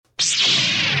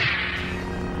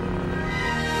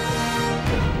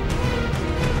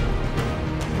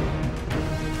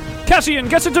Cassian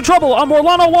gets into trouble on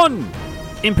Morlana 1.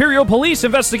 Imperial police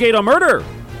investigate a murder.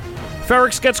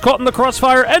 Ferrix gets caught in the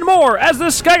crossfire and more as the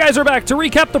Sky Guys are back to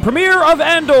recap the premiere of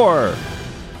Andor.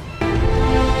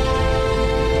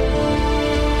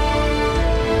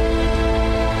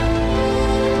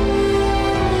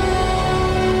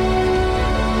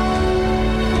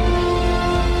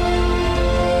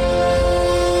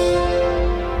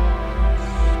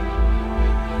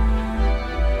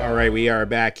 We are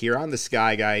back here on the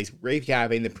Sky Guys,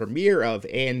 recapping the premiere of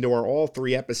Andor. All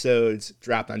 3 episodes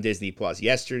dropped on Disney Plus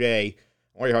yesterday.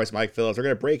 I'm your host, Mike Phillips. We're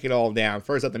going to break it all down.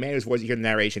 First up, the man who's voice you hear the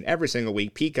narration every single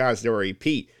week, Pete Considori.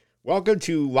 Pete, welcome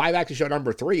to live action show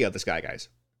number 3 of the Sky Guys.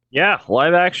 Yeah,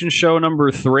 live action show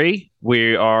number 3.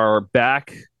 We are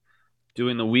back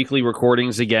doing the weekly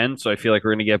recordings again, so I feel like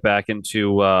we're going to get back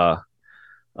into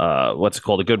what's it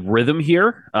called, a good rhythm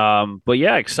here. But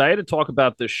yeah, excited to talk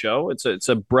about this show. It's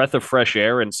a breath of fresh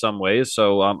air in some ways,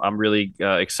 so I'm really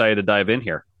excited to dive in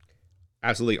here.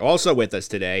 Absolutely. Also with us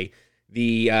today,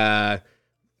 I'm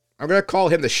going to call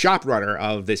him the shop runner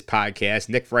of this podcast.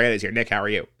 Nick Ferreira is here. Nick, how are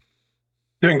you?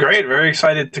 Doing great. Very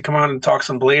excited to come on and talk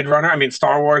some Blade Runner.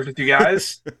 Star Wars with you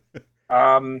guys.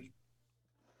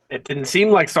 It didn't seem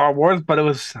like Star Wars, but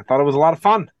I thought it was a lot of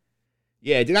fun.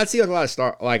 Yeah, it did not seem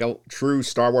like a true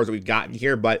Star Wars that we've gotten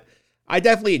here, but I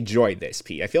definitely enjoyed this,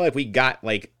 Pete. I feel like we got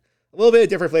like a little bit of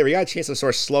different flavor. We got a chance to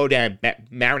sort of slow down,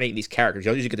 marinate these characters. You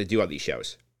don't usually get to do on these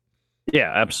shows.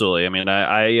 Yeah, absolutely.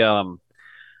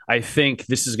 I think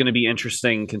this is going to be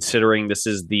interesting considering this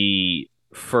is the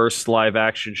first live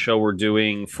action show we're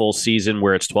doing full season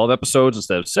where it's 12 episodes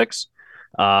instead of 6,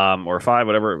 or 5,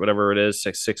 whatever it is,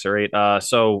 6 or 8.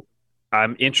 So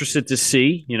I'm interested to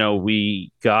see,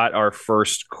 we got our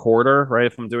first quarter, right?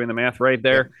 If I'm doing the math right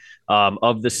there,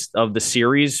 of the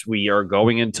series. We are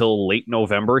going until late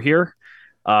November here.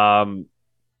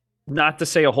 Not to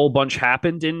say a whole bunch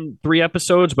happened in 3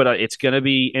 episodes, but it's going to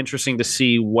be interesting to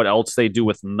see what else they do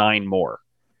with 9 more.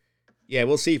 Yeah,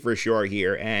 we'll see for sure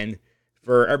here. And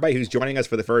for everybody who's joining us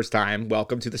for the first time,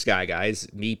 welcome to the Sky Guys.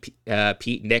 Me,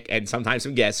 Pete, Nick, and sometimes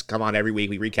some guests come on every week.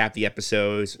 We recap the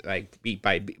episodes, like beat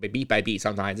by beat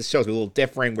sometimes. This show's a little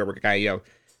different where we're kind of, a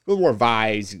little more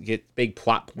vibes, get big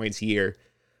plot points here.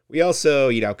 We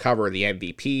also, cover the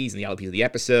MVPs and the LPs of the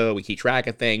episode. We keep track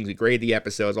of things. We grade the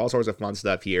episodes, all sorts of fun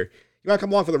stuff here. You want to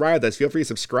come along for the ride with us, feel free to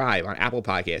subscribe on Apple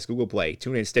Podcasts, Google Play,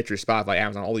 TuneIn, Stitcher, Spotify,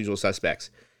 Amazon, all the usual suspects.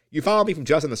 You follow me from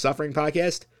Just in the Suffering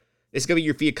podcast. This is going to be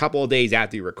your feed a couple of days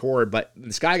after you record, but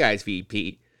the Sky Guys feed,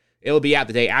 Pete, it'll be out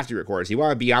the day after you record. So you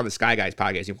want to be on the Sky Guys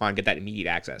podcast. You want to get that immediate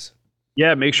access.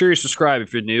 Yeah, make sure you subscribe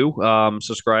if you're new.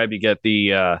 Subscribe, you get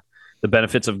the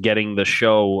benefits of getting the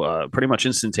show pretty much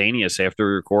instantaneous after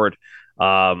we record.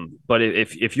 But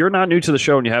if you're not new to the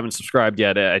show and you haven't subscribed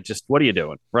yet, what are you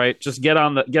doing, right? Just get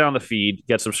on the feed,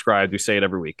 get subscribed. We say it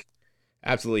every week.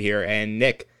 Absolutely here. And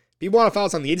Nick, people want to follow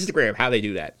us on the Instagram. How they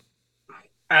do that?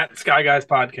 At Sky Guys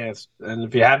Podcast. And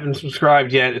if you haven't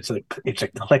subscribed yet, it's a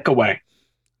click away.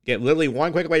 Get literally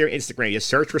one click away your Instagram. Just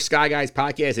search for Sky Guys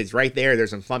Podcast. It's right there. There's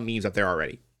some fun memes up there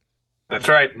already. That's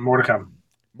right. More to come.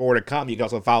 More to come. You can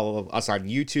also follow us on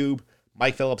YouTube.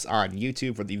 Mike Phillips on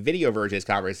YouTube for the video version of this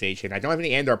conversation. I don't have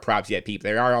any Andor props yet, Pete.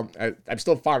 I'm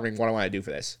still pondering what I want to do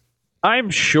for this. I'm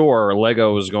sure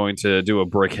Lego is going to do a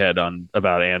brickhead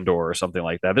about Andor or something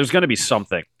like that. There's going to be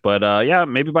something, but yeah,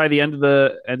 maybe by the end of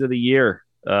the year,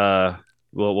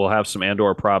 we'll have some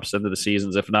Andor props into the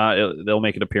seasons. If not, they'll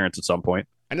make an appearance at some point.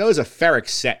 I know there's a Ferrix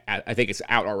set. I think it's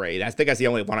out already. I think that's the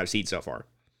only one I've seen so far.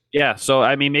 Yeah,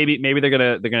 so maybe they're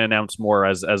gonna announce more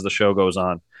as the show goes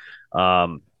on.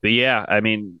 But yeah,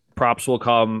 props will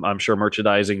come. I'm sure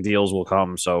merchandising deals will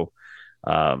come. So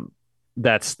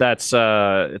that's it's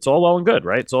all well and good,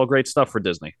 right? It's all great stuff for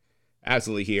Disney.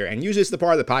 Absolutely here. And usually it's the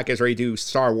part of the podcast where we do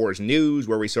Star Wars news,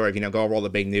 where we sort of, go over all the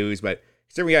big news. But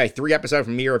so we got a 3-episode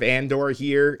premiere of Andor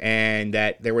here, and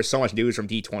that there was so much news from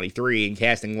D23 and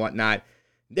casting and whatnot.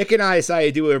 Nick and I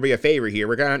decided to do everybody a favor here.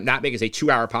 We're going to not make us a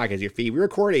 2-hour podcast your feed. We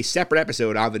record a separate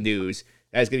episode on the news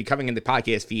that is going to be coming in the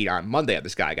podcast feed on Monday of the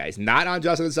Sky Guys. Not on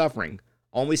Just in the Suffering.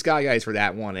 Only Sky Guys for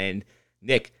that one. And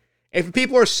Nick, if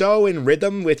people are so in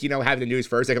rhythm with, having the news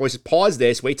first, they can always just pause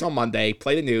this, wait till Monday,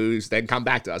 play the news, then come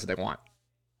back to us if they want.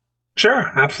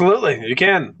 Sure, absolutely. You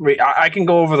can. I can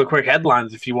go over the quick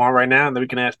headlines if you want right now, and then we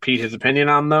can ask Pete his opinion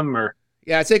on them. Or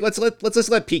yeah, I think let's just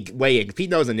let Pete weigh in. Pete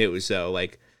knows the news, so I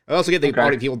also get the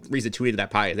audio people reason tweeted that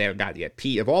podcast they haven't got it yet.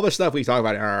 Pete, of all the stuff we talk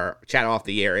about in our chat off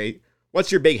the air, what's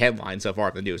your big headline so far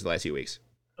in the news the last few weeks?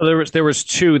 There was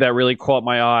 2 that really caught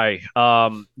my eye.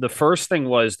 The first thing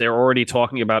was they're already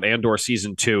talking about Andor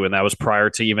season 2, and that was prior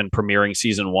to even premiering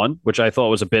season 1, which I thought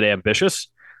was a bit ambitious.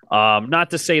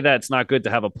 Not to say that it's not good to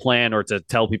have a plan or to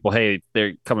tell people, hey,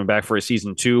 they're coming back for a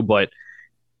season 2, but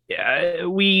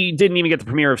we didn't even get the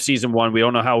premiere of season 1. We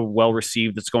don't know how well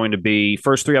received it's going to be.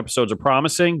 First 3 episodes are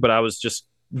promising, but I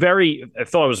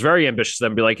thought it was very ambitious of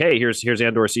them to be like, hey, here's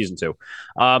Andor season 2.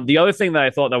 The other thing that I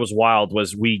thought that was wild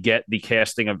was we get the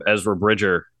casting of Ezra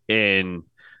Bridger in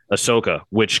Ahsoka,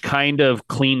 which kind of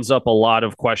cleans up a lot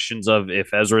of questions of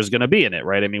if Ezra is going to be in it,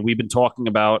 right? I mean, we've been talking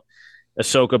about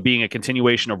Ahsoka being a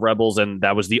continuation of Rebels, and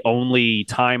that was the only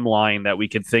timeline that we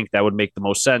could think that would make the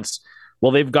most sense.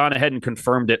 Well, they've gone ahead and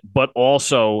confirmed it, but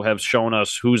also have shown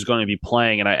us who's going to be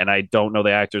playing, and I don't know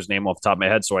the actor's name off the top of my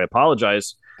head, so I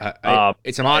apologize.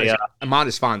 It's Amon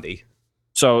Esfandi.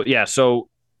 So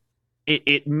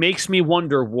it makes me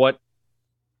wonder, what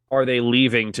are they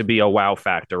leaving to be a wow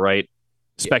factor, right?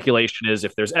 Speculation is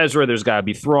if there's Ezra, there's got to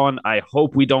be Thrawn. I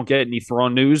hope we don't get any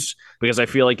Thrawn news, because I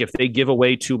feel like if they give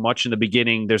away too much in the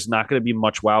beginning, there's not going to be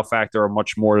much wow factor or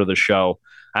much more to the show.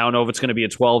 I don't know if it's going to be a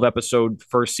 12-episode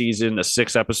first season, a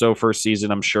 6-episode first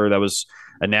season. I'm sure that was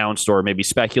announced or maybe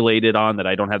speculated on that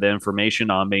I don't have the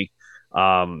information on me.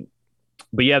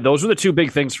 But yeah, those are the 2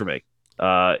 big things for me.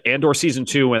 Andor season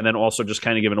 2, and then also just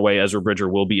kind of giving away Ezra Bridger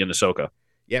will be in Ahsoka.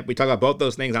 Yeah, we talk about both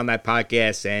those things on that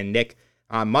podcast. And Nick,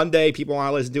 on Monday, people want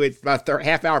to listen to it about a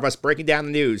half hour of us breaking down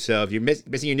the news. So if you're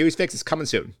missing your news fix, it's coming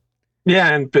soon.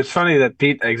 Yeah, and it's funny that,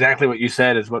 Pete, exactly what you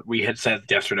said is what we had said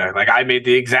yesterday. Like, I made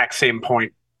the exact same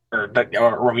point, or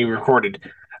when we recorded,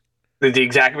 we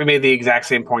made the exact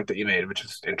same point that you made, which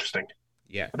is interesting.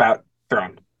 Yeah. About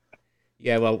Thrawn.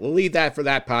 Yeah, well, we'll leave that for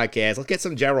that podcast. Let's get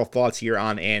some general thoughts here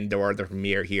on Andor, the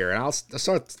premiere here. And I'll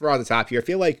start throw on the top here. I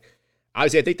feel like,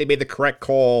 obviously, I think they made the correct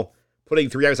call putting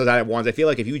 3 episodes out at once. I feel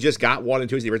like if you just got 1 and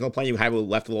 2 as the original plan, you have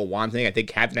left a little wanting. I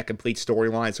think having that complete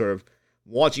storyline sort of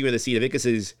launching you into the seat, I think this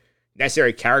is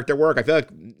necessary character work. I feel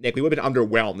like, Nick, we would have been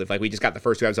underwhelmed if we just got the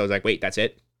first 2 episodes, like, wait, that's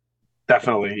it?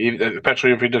 Definitely,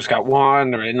 especially if we just got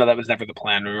 1, or that was never the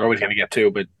plan. We were always going to get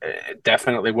 2, but it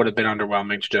definitely would have been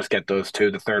underwhelming to just get those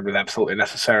 2. The third was absolutely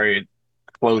necessary. It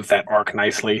closed that arc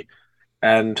nicely.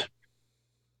 And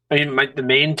I mean, the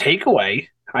main takeaway,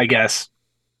 I guess,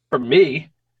 for me,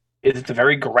 is it's a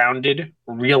very grounded,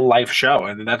 real life show,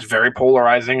 and that's very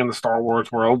polarizing in the Star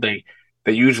Wars world. They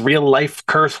use real life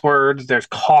curse words. There's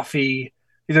coffee.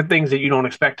 These are things that you don't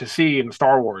expect to see in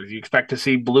Star Wars. You expect to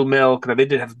see blue milk. They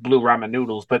did have blue ramen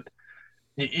noodles, but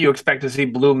you expect to see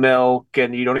blue milk,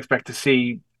 and you don't expect to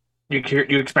see. You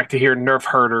expect to hear Nerf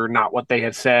herder, not what they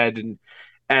had said,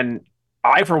 and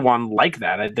I, for one, like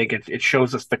that. I think it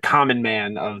shows us the common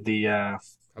man of the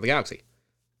galaxy.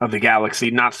 Of the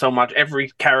galaxy, not so much every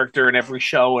character in every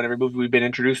show and every movie we've been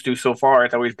introduced to so far.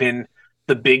 It's always been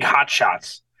the big hot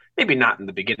shots. Maybe not in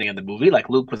the beginning of the movie, like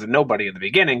Luke was a nobody in the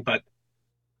beginning, but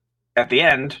at the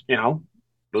end,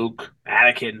 Luke,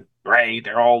 Anakin, Rey,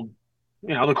 they're all,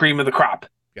 the cream of the crop.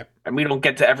 Yep. And we don't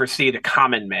get to ever see the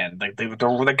common man, like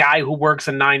the guy who works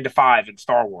a 9 to 5 in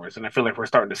Star Wars. And I feel like we're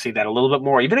starting to see that a little bit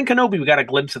more. Even in Kenobi, we got a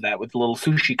glimpse of that with the little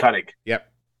sushi cutting. Yep.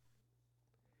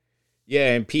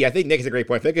 Yeah, and P, I think Nick is a great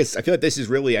point. I feel like this is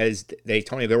really, as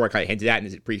Tony Lawrence kind of hinted at in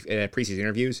his preseason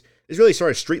interviews, is really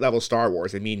sort of street level Star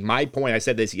Wars. I mean, my point, I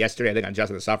said this yesterday, I think on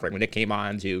Just the Suffering, when Nick came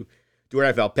on to do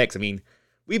our NFL picks. I mean,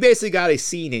 we basically got a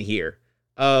scene in here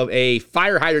of a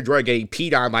fire hydrant droid getting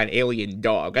peed on by an alien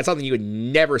dog. That's something you would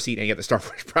never see in any other Star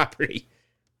Wars property.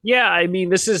 Yeah, I mean,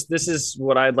 this is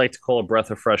what I'd like to call a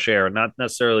breath of fresh air. Not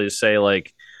necessarily to say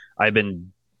like I've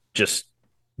been just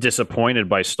disappointed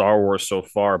by Star Wars so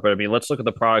far, but I mean, let's look at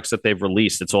the products that they've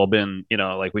released. It's all been,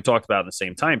 like we talked about in the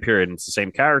same time period, and it's the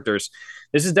same characters.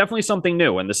 This is definitely something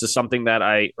new, and this is something that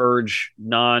I urge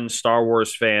non-Star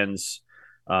Wars fans.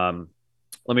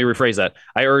 Let me rephrase that.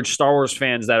 I urge Star Wars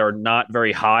fans that are not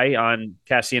very high on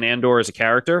Cassian Andor as a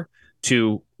character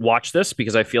to watch this,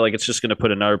 because I feel like it's just going to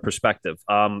put another perspective.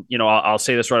 I'll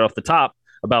say this right off the top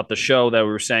about the show that we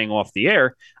were saying off the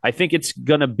air. I think it's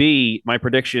going to be, my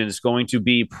prediction is going to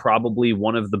be probably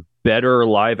one of the better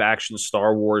live action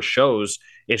Star Wars shows.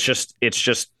 It's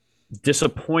just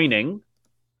disappointing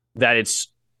that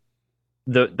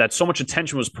that so much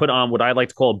attention was put on what I like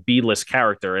to call a B-list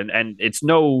character. And it's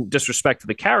no disrespect to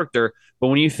the character, but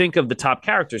when you think of the top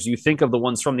characters, you think of the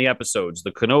ones from the episodes,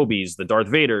 the Kenobis, the Darth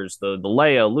Vaders, the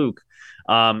Leia, Luke.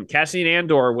 Cassian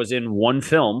Andor was in one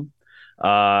film,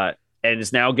 and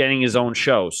is now getting his own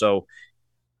show. So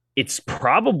it's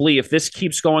probably, if this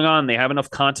keeps going on, they have enough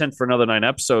content for another 9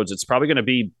 episodes, it's probably going to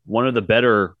be one of the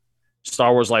better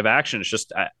Star Wars live action. It's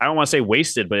just, I don't want to say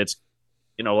wasted, but it's,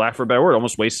 lack for a better word,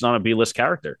 almost wasted on a B-list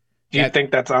character. Do you think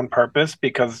that's on purpose?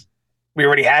 Because we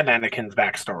already had Anakin's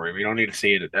backstory. We don't need to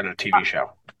see it in a TV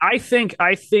show. I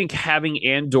think having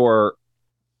Andor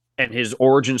and his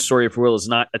origin story, if you will, is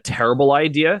not a terrible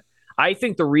idea. I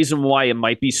think the reason why it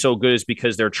might be so good is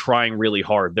because they're trying really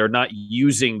hard. They're not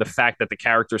using the fact that the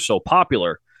character is so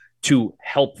popular to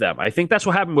help them. I think that's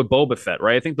what happened with Boba Fett,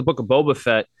 right? I think the book of Boba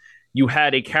Fett, you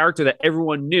had a character that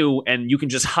everyone knew, and you can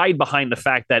just hide behind the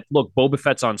fact that, look, Boba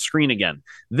Fett's on screen again.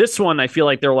 This one, I feel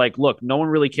like they're like, look, no one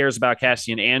really cares about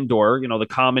Cassian Andor. You know, the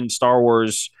common Star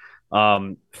Wars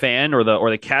fan or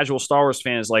the casual Star Wars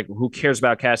fan is like, who cares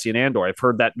about Cassian Andor? I've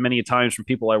heard that many times from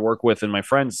people I work with and my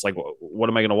friends. It's like, what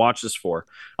am I going to watch this for?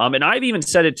 And I've even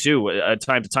said it too,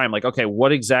 time to time, like, okay,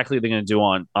 what exactly are they going to do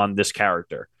on this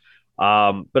character?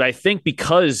 But I think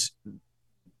because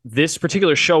this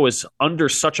particular show is under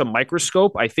such a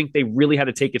microscope, I think they really had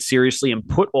to take it seriously and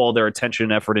put all their attention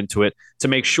and effort into it to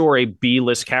make sure a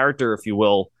B-list character, if you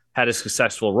will, had a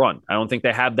successful run. I don't think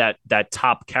they have that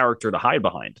top character to hide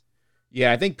behind.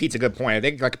 Yeah, I think Pete's a good point. I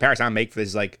think the comparison I make for this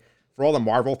is like, for all the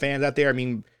Marvel fans out there, I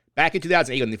mean, back in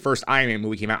 2008 when the first Iron Man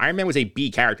movie came out, Iron Man was a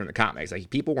B character in the comics. Like,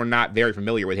 people were not very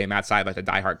familiar with him outside of like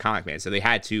the diehard comic fans, so they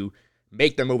had to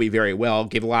make the movie very well,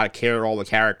 give a lot of care to all the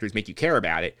characters, make you care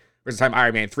about it. Whereas the time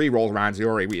Iron Man 3 rolls around,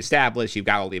 you're already reestablished, you've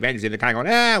got all the Avengers in, they're kind of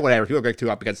going, whatever, people get too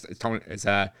up because it's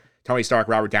Tony Stark,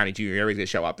 Robert Downey Jr., everybody's going to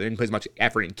show up. They didn't put as much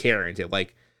effort and care into,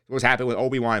 like, what's happening with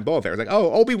Obi-Wan and Boba Fett. It was like,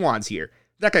 oh, Obi-Wan's here.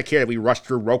 They're not going to care that we rushed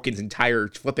through Roken's entire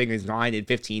flipping his mind in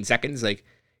 15 seconds. Like,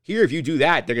 here, if you do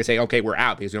that, they're going to say, okay, we're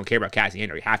out because we don't care about Cassian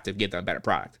Andor. You have to give them a better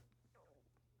product.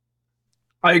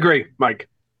 I agree, Mike.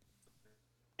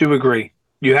 Do agree.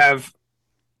 You have...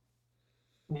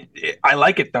 I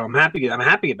like it, though. I'm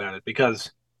happy about it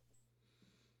because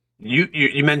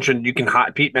you mentioned you can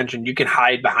hide. Pete mentioned you can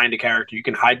hide behind a character. You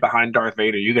can hide behind Darth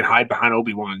Vader. You can hide behind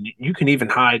Obi-Wan. You can even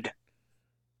hide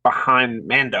behind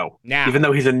Mando, now, even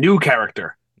though he's a new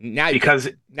character. Now you because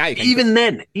can.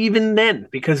 Even then,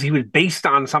 because he was based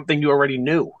on something you already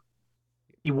knew.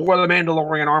 He wore the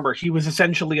Mandalorian armor. He was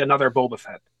essentially another Boba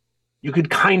Fett. You could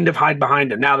kind of hide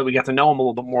behind him. Now that we got to know him a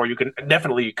little bit more, you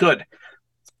could.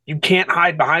 You can't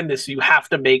hide behind this. So you have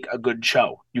to make a good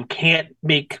show. You can't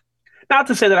make, not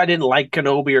to say that I didn't like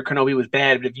Kenobi or Kenobi was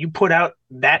bad, but if you put out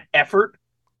that effort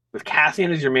with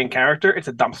Cassian as your main character, it's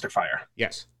a dumpster fire.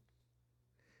 Yes.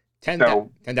 10,000%.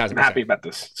 I'm happy about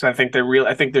this. So I think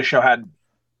this show had,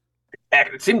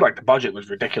 it seemed like the budget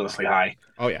was ridiculously high.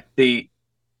 Oh yeah. The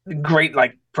great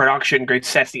like production, great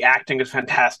sets, the acting is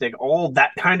fantastic, all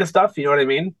that kind of stuff. You know what I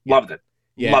mean? Yeah. Loved it.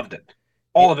 Yeah. Loved it.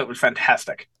 All of it was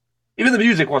fantastic. Even the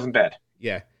music wasn't bad.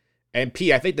 Yeah. And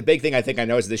P, I think the big thing I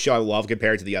noticed this show I love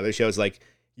compared to the other shows, like,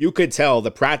 you could tell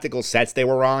the practical sets they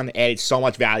were on added so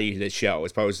much value to this show,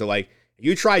 as opposed to, like,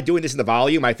 you try doing this in the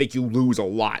volume, I think you lose a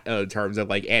lot in terms of,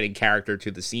 like, adding character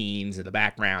to the scenes and the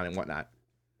background and whatnot.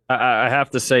 I have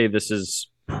to say this is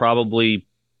probably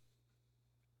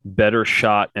better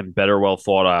shot and better well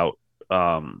thought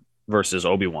out versus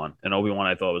Obi-Wan. And Obi-Wan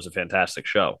I thought was a fantastic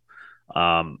show.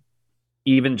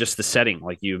 Even just the setting,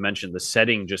 like you mentioned, the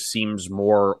setting just seems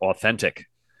more authentic.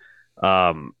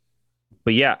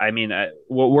 But yeah, I mean,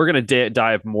 we're going to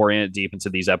dive more deep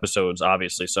into these episodes,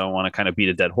 obviously. So I want to kind of beat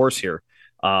a dead horse here.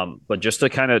 But just to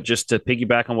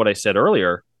piggyback on what I said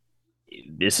earlier,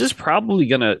 this is probably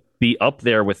going to be up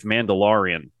there with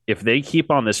Mandalorian. If they keep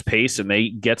on this pace and they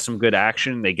get some good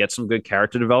action, they get some good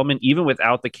character development, even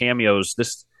without the cameos,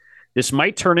 this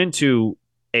might turn into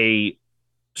a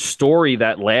story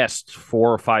that lasts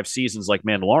 4 or 5 seasons like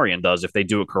Mandalorian does if they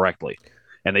do it correctly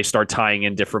and they start tying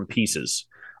in different pieces.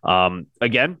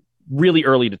 Again, really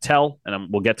early to tell, and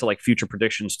we'll get to like future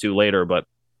predictions too later, but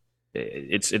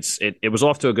it was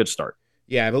off to a good start.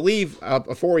 Yeah, I believe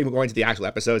before we go into the actual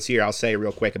episodes here, I'll say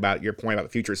real quick about your point about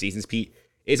the future seasons, Pete.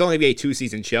 It's only going to be a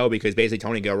 2-season show because basically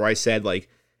Tony Gilroy said, like,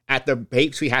 at the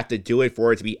pace we have to do it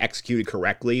for it to be executed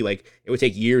correctly, like, it would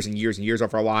take years and years and years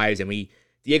off our lives, and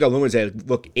Diego Luna said,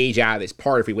 look, age out of this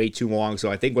part if we wait too long. So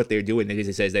I think what they're doing is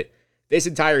it says that this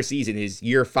entire season is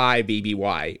year 5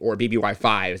 BBY, or BBY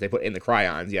 5, as they put in the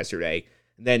Cryons yesterday.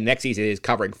 And then next season is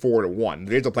covering 4 to 1.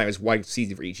 The original plan was 1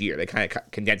 season for each year. They kind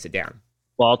of condense it down.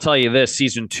 Well, I'll tell you this,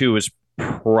 season 2 is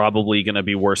probably going to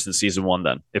be worse than season 1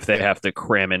 then, if they have to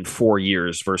cram in 4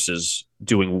 years versus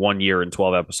doing 1 year and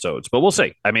 12 episodes. But we'll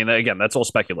see. I mean, again, that's all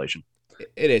speculation.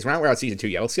 It is. We're not on season 2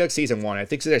 yet. Let's go to season 1. I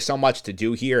think there's so much to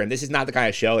do here, and this is not the kind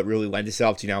of show that really lends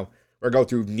itself to, or go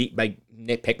through nitpick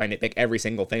by nitpick every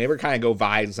single thing. They kind of go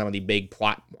vibes on some of the big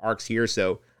plot arcs here.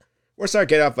 So we're starting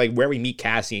to get off like where we meet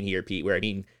Cassian here, Pete. Where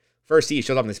first he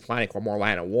shows up on this planet called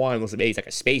Morlana 1. Looks like he's like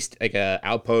a space, like a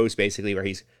outpost, basically, where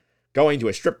he's going to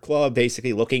a strip club,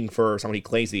 basically looking for someone he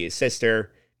claims to be his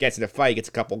sister. Gets in a fight, gets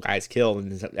a couple guys killed,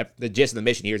 and the gist of the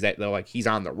mission here is that he's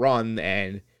on the run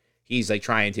and he's like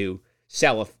trying to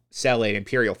sell an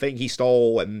Imperial thing he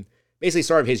stole, and basically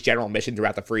sort of his general mission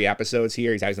throughout the 3 episodes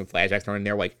here. He's having some flashbacks thrown in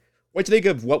there. Like, what do you think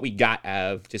of what we got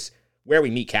of just where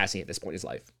we meet Cassian at this point in his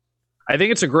life? I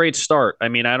think it's a great start. I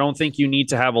mean, I don't think you need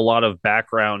to have a lot of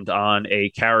background on a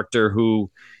character who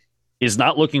is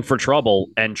not looking for trouble,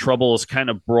 and trouble is kind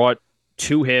of brought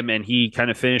to him, and he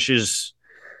kind of finishes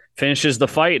the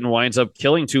fight and winds up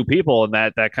killing 2 people, and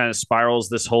that kind of spirals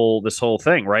this whole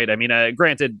thing, right? I mean,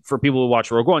 granted, for people who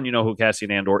watch Rogue One, you know who Cassian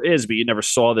Andor is, but you never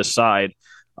saw this side.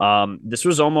 This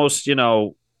was almost,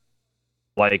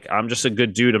 like, I'm just a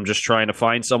good dude. I'm just trying to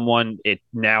find someone.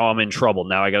 Now I'm in trouble.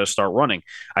 Now I got to start running.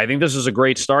 I think this is a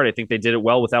great start. I think they did it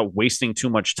well without wasting too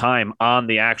much time on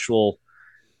the actual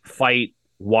fight.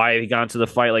 Why he got into the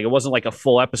fight? Like, it wasn't like a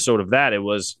full episode of that.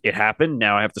 It happened.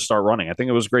 Now I have to start running. I think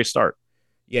it was a great start.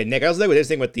 Yeah, Nick, I was there with this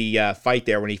thing with the fight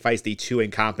there when he fights the 2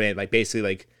 incompetent, like basically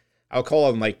like I'll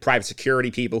call them like private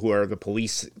security people who are the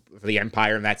police for the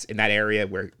Empire, and that's in that area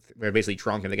where they're basically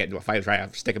drunk and they get into a fight, try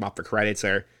to stick him up for credits.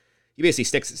 Or he basically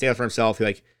stands for himself.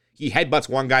 He headbutts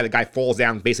one guy, the guy falls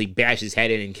down, basically bashes his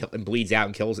head in and bleeds out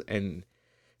and kills and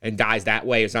dies that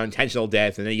way. It's an unintentional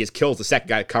death, and then he just kills the second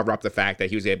guy to cover up the fact that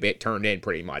he was a bit turned in,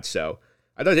 pretty much. So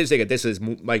I thought it was interesting that this is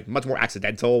like much more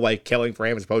accidental, like killing for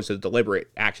him, as opposed to the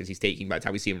deliberate actions he's taking by the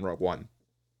time we see him in Rogue One.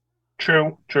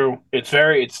 True. It's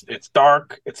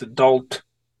dark, it's adult,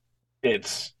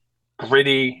 it's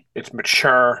gritty, it's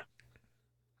mature.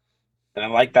 And I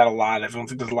like that a lot. I don't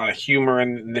think there's a lot of humor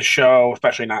in the show,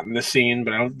 especially not in this scene,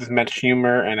 but I don't think there's much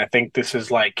humor. And I think this is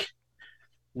like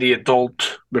the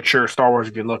adult, mature Star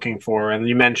Wars you're looking for. And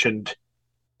you mentioned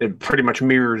it pretty much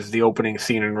mirrors the opening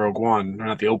scene in Rogue One. Or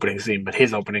not the opening scene, but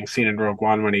his opening scene in Rogue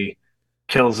One when he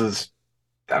kills his,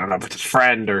 I don't know if it's his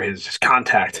friend or his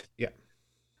contact. Yeah.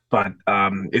 But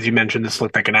as you mentioned, this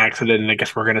looked like an accident, and I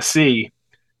guess we're going to see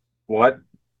what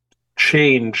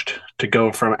changed to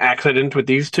go from accident with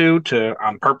these two to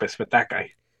on purpose with that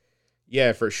guy.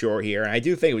 Yeah, for sure here. And I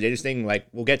do think it was interesting, like,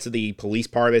 we'll get to the police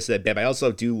part of this a bit, but I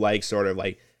also do like sort of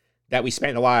like that we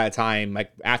spent a lot of time,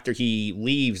 like, after he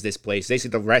leaves this place,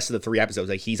 basically the rest of the 3 episodes,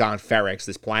 like, he's on Ferrix,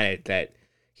 this planet that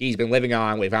he's been living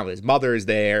on. We found his mother's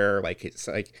there, like, it's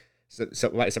like,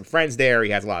 like some friends there.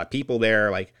 He has a lot of people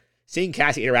there. Like, seeing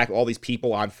Cassie interact with all these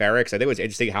people on Ferrix, I think it was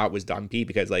interesting how it was done, Pete,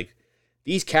 because, like,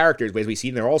 these characters, as we've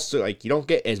seen, they're also, like, you don't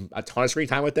get a ton of screen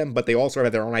time with them, but they all sort of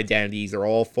have their own identities. They're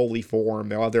all fully formed.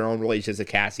 They all have their own relationships to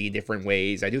Cassie in different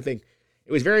ways. I do think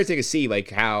it was very interesting to see, like,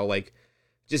 how, like,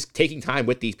 just taking time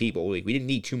with these people, like, we didn't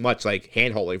need too much, like,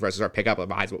 hand-holding for us to start pick up on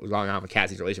what was going on with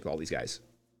Cassie's relationship with all these guys.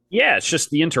 Yeah, it's just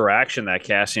the interaction that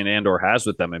Cassian Andor has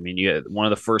with them. I mean, one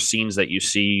of the first scenes that you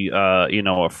see,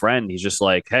 a friend, he's just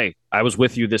like, "Hey, I was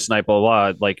with you this night, blah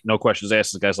blah." Like, no questions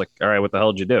asked. The guy's like, "All right, what the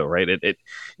hell did you do?" Right? It.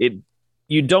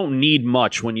 You don't need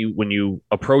much when you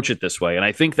approach it this way, and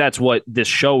I think that's what this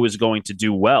show is going to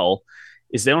do well.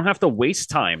 Is they don't have to waste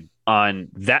time on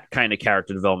that kind of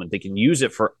character development. They can use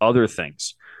it for other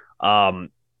things,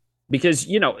 because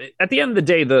at the end of the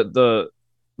day, the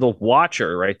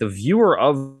watcher, right, the viewer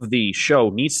of the show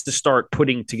needs to start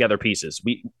putting together pieces.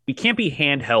 We can't be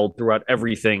handheld throughout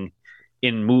everything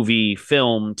in movie,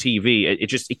 film, TV.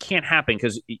 It can't happen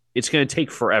because it's going to take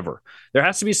forever. There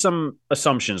has to be some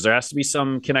assumptions. There has to be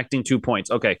some connecting 2 points.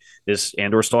 Okay, this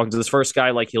Andor's talking to this first guy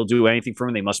like he'll do anything for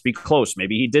him. They must be close.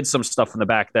 Maybe he did some stuff in the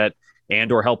back that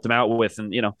Andor helped him out with,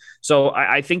 and so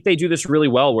I think they do this really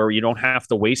well, where you don't have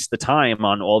to waste the time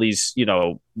on all these,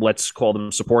 let's call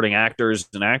them supporting actors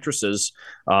and actresses,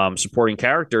 supporting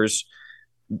characters.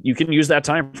 You can use that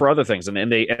time for other things,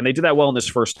 and they do that well in this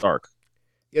first arc.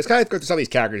 Yeah, it's kind of good to some of these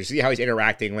characters, see how he's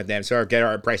interacting with them, sort of get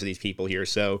our impression of these people here.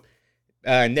 So,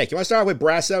 Nick, you want to start with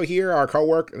Brasso here, our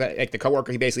coworker, like the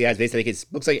coworker he basically has. Basically, it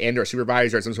looks like Andor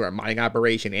supervisor at some sort of mining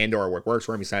operation. Andor works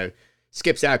for him. He kind of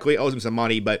skips out, clearly owes him some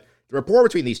money, but the rapport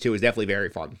between these two is definitely very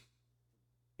fun.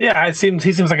 Yeah, he seems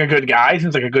like a good guy. He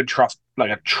seems like a good trust.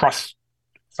 That's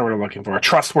what I'm looking for. A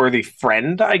trustworthy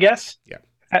friend, I guess. Yeah,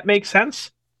 that makes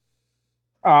sense.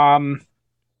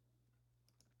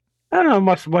 I don't know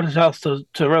much what else to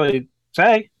really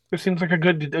say. He seems like a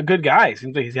good guy.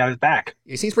 Seems like he's got his back.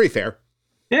 He seems pretty fair.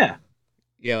 Yeah.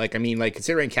 Yeah, like, I mean, like,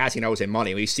 considering Cassian owes him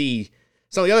money, we see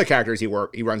some of the other characters he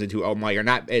runs into owe money are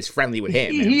not as friendly with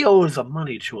him. He owes some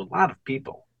money to a lot of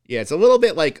people. Yeah, it's a little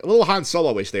bit like a little Han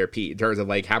Solo-ish there, Pete, in terms of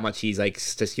like how much he's like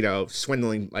just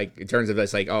swindling, like in terms of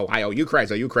this, like, oh, I owe you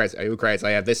credits,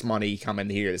 I have this money coming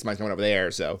here, this money's going over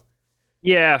there. So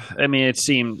yeah, I mean, it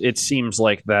seems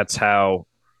like that's how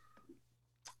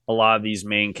a lot of these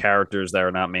main characters that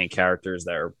are not main characters,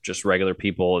 that are just regular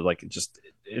people, like, it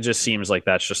just seems like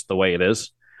that's just the way it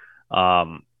is.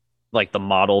 Like the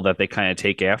model that they kind of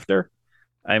take after.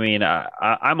 I mean,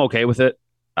 I'm okay with it.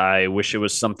 I wish it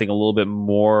was something a little bit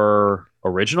more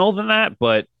original than that,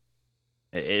 but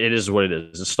it is what it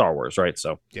is. It's Star Wars, right?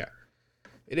 So Yeah.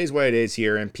 It is what it is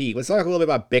here. And Pete, let's talk a little bit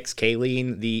about Bix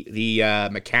Kayleen, the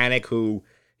mechanic who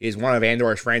is one of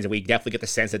Andor's friends, and we definitely get the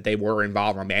sense that they were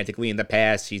involved romantically in the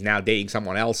past. She's now dating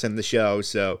someone else in the show.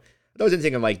 So those are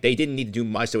thinking like they didn't need to do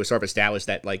much to sort of establish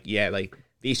that like, yeah, like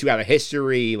these two have a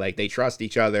history, like they trust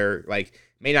each other, like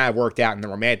may not have worked out in the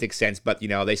romantic sense, but you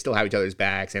know, they still have each other's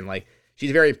backs, and like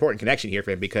she's a very important connection here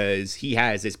for him because he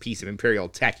has this piece of Imperial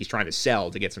tech he's trying to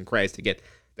sell to get some credits to get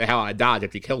the hell out of Dodge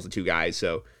after he kills the two guys.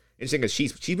 So interesting because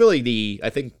she's really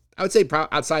I would say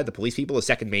outside the police people, the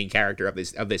second main character of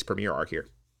this premiere arc here.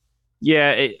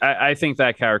 yeah, I think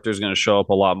that character is going to show up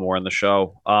a lot more in the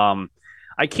show.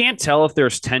 I can't tell if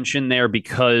there's tension there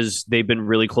because they've been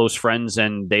really close friends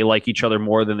and they like each other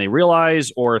more than they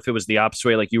realize, or if it was the opposite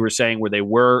way, like you were saying, where they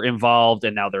were involved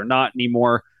and now they're not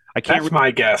anymore. I can't. That's my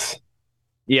guess.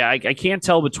 Yeah, I can't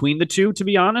tell between the two, to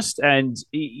be honest. And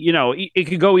you know, it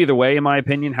could go either way, in my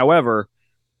opinion. However,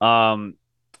 um,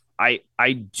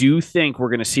 I do think we're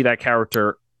going to see that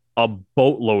character a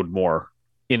boatload more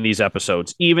in these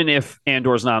episodes, even if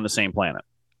Andor's not on the same planet.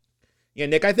 Yeah,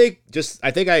 Nick, I think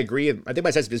I agree. I think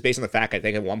my sense is based on the fact I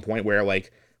think at one point where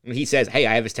like when he says, "Hey,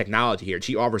 I have this technology here,"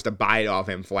 she offers to buy it off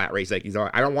him flat rate. He's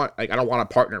like, I don't want a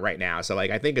partner right now. So like,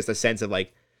 I think it's the sense of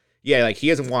like, yeah, like he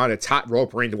doesn't want to top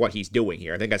rope her into what he's doing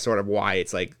here. I think that's sort of why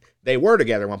it's like they were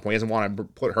together at one point. He doesn't want to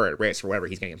put her at risk for whatever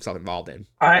he's getting himself involved in.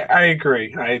 I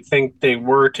agree. I think they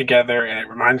were together, and it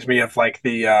reminds me of like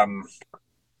the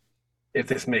if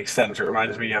this makes sense, it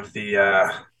reminds me of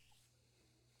the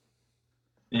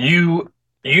you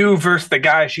versus the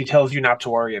guy she tells you not to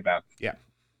worry about. Yeah.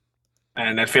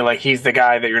 And I feel like he's the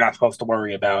guy that you're not supposed to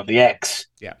worry about, the ex.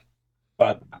 Yeah.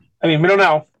 But I mean, we don't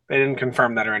know. They didn't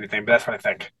confirm that or anything, but that's what I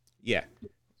think. Yeah.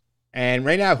 And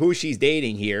right now, who she's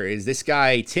dating here is this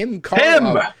guy, Tim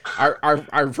Tim! Carlo. Our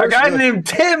A guy named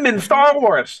Tim in Star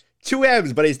Wars. Two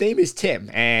M's, but his name is Tim.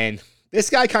 And this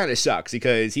guy kind of sucks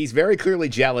because he's very clearly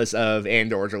jealous of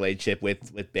Andor's relationship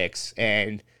with Bix.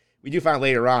 And we do find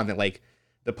later on that, like,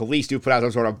 the police do put out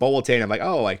some sort of bulletin of, like,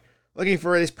 oh, like, looking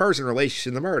for this person in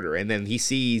relation to the murder. And then he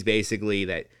sees basically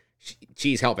that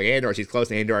she's helping Andor. She's close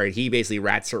to Andor. And he basically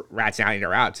rats her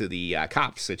out to the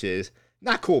cops, which is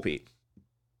not cool, Pete.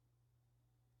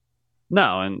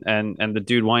 No, and the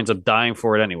dude winds up dying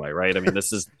for it anyway, right? I mean,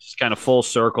 this is just kind of full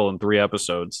circle in 3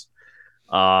 episodes.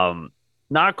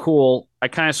 Not cool. I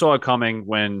kind of saw it coming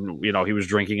when he was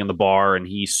drinking in the bar and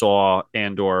he saw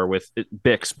Andor with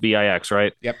Bix, Bix,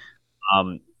 right? Yep.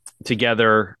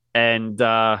 Together, and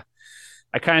I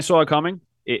kind of saw it coming.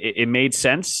 It made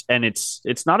sense, and it's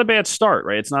not a bad start,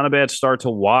 right? It's not a bad start to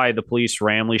why the police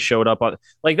randomly showed up on.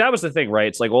 Like that was the thing, right?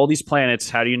 It's like all these planets.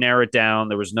 How do you narrow it down?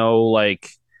 There was no like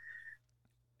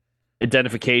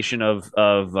identification of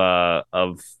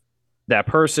that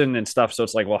person and stuff. So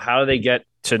it's like, well, how do they get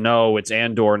to know it's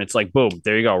Andor? And it's like, boom,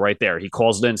 there you go, right there. He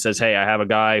calls it in, says, "Hey, I have a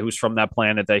guy who's from that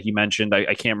planet that he mentioned. I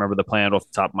can't remember the planet off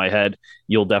the top of my head.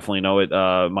 You'll definitely know it,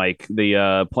 Mike.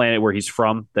 The planet where he's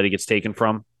from that he gets taken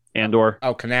from, Andor.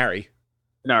 Oh, Canary.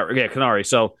 No, yeah, Canary.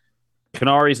 So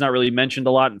Canari's not really mentioned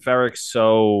a lot in Ferrix.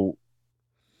 So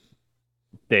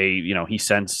he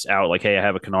sends out like, "Hey, I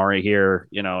have a Canary here,"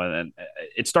 and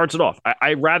it starts it off.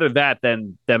 I'd rather that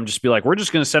than them just be like, "We're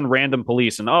just going to send random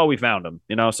police," and "Oh, we found him,"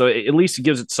 So at least it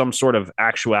gives it some sort of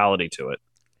actuality to it.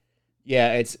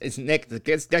 Yeah, it's Nick.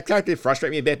 That character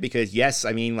frustrates me a bit because yes,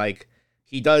 I mean like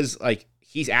he does like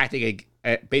he's acting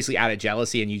basically out of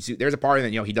jealousy, and there's a part of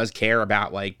that he does care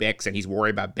about like Bix, and he's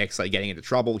worried about Bix like getting into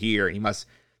trouble here, and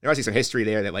there must be some history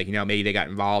there that, like, maybe they got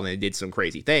involved and did some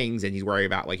crazy things, and he's worried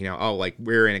about, like, oh, like,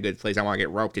 we're in a good place. I want to get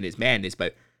roped in his madness,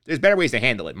 but there's better ways to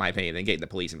handle it, in my opinion, than getting the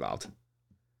police involved.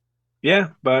 Yeah,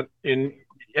 but I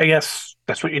guess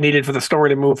that's what you needed for the story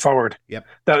to move forward. Yep.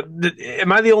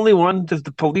 Am I the only one? Does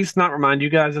the police not remind you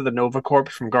guys of the Nova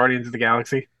Corps from Guardians of the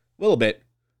Galaxy? A little bit.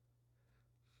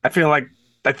 I feel like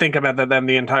I think about them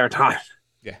the entire time.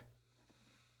 Yeah.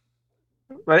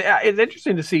 But it's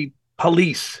interesting to see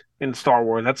police in Star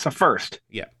Wars. That's the first.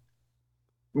 Yeah.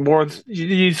 More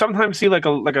you sometimes see like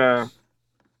a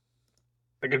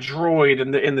droid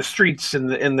in the streets in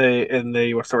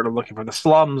the what's sort of looking for the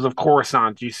slums of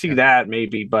Coruscant. You see that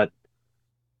maybe, but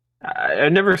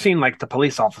I've never seen like the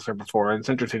police officer before. And it's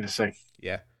interesting to see.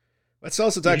 Yeah. Let's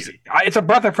also talk. It's a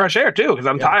breath of fresh air too, because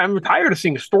I'm tired of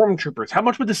seeing stormtroopers. How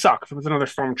much would this suck if it was another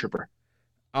stormtrooper?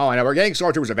 Oh, I know we're getting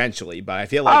stormtroopers eventually, but I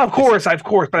feel like of course.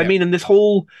 But I mean, in this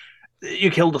whole.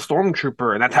 You killed a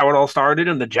stormtrooper, and that's how it all started.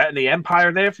 And the Jet and the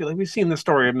Empire. There, I feel like we've seen this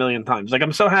story a million times. Like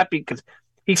I'm so happy because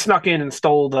he snuck in and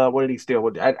stole the. What did he steal?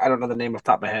 I don't know the name off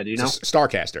the top of my head. You It's a know,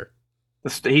 Starcaster.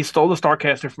 he stole the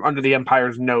Starcaster from under the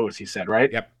Empire's nose. He said,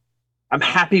 right? Yep. I'm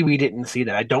happy we didn't see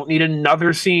that. I don't need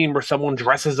another scene where someone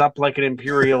dresses up like an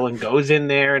Imperial and goes in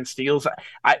there and steals.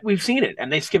 We've seen it,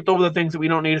 and they skipped over the things that we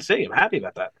don't need to see. I'm happy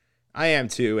about that. I am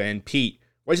too. And Pete,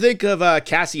 what do you think of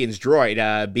Cassian's droid,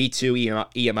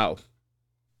 B2 EMO?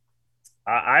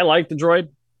 I like the droid.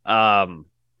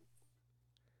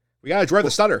 We got to droid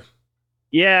the stutter.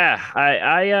 Yeah,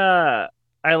 I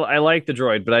like the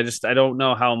droid, but I don't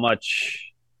know how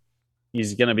much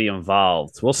he's going to be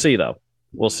involved. We'll see though.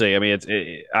 We'll see. I mean,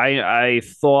 I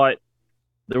thought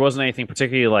there wasn't anything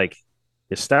particularly like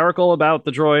hysterical about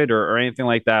the droid or anything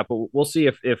like that, but we'll see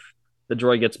if the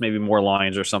droid gets maybe more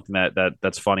lines or something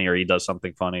that's funny, or he does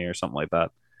something funny or something like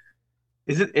that.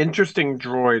 Is it interesting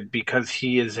droid because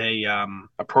he is a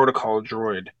protocol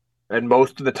droid, and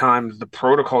most of the times the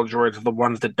protocol droids are the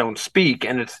ones that don't speak,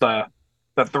 and it's the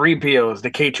 3POs,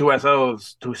 the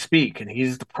K2SOs who speak, and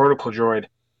he's the protocol droid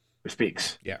who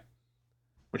speaks. Yeah.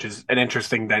 Which is an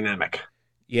interesting dynamic.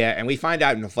 Yeah, and we find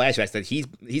out in the flashbacks that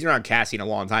he's around Cassian a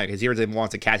long time because he originally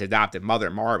wants to catch adopted mother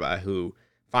Marva, who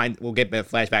we'll get the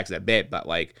flashbacks in a bit, but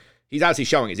like he's obviously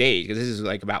showing his age because this is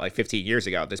like about like 15 years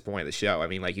ago at this point of the show. I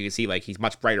mean, like you can see like he's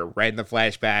much brighter red in the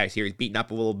flashbacks. Here he's beaten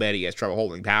up a little bit. He has trouble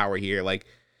holding power here. Like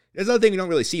there's another thing we don't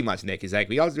really see much, Nick, is like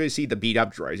we always really see the beat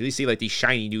up droids. We see like these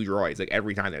shiny new droids like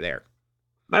every time they're there.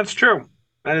 That's true.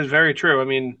 That is very true. I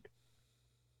mean,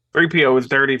 3PO was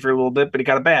dirty for a little bit, but he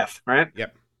got a bath, right?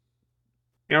 Yep.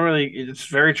 You don't really, it's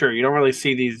very true. You don't really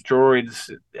see these droids.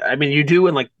 I mean, you do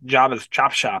in like Jabba's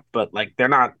Chop Shop, but like they're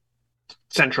not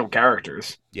central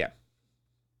characters. Yeah.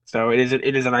 So it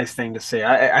is a nice thing to see.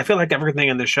 I feel like everything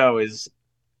in the show is,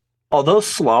 although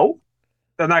slow,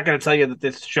 they're not going to tell you that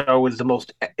this show is the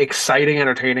most exciting,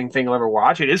 entertaining thing you'll ever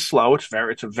watch. It is slow.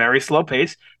 It's a very slow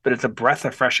pace, but it's a breath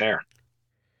of fresh air.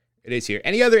 It is here.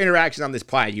 Any other interactions on this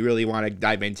planet you really want to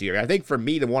dive into here? I think for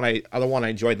me, the one I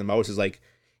enjoyed the most is like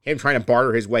him trying to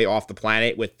barter his way off the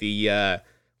planet with the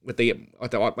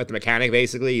mechanic.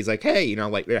 Basically, he's like, hey, you know,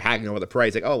 like they're haggling over the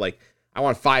price. Like, oh, like I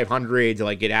want 500 to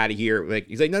like get out of here. Like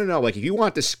he's like, no. Like if you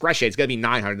want discretion, it's gonna be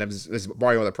 900. That's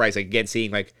barring over the price. Like again,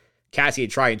 seeing like Cassian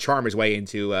try and charm his way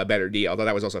into a better deal. Although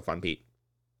that was also fun, Pete.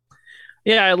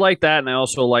 Yeah, I like that, and I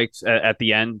also liked at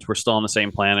the end we're still on the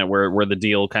same planet where the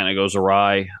deal kind of goes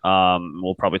awry.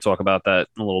 We'll probably talk about that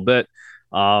in a little bit.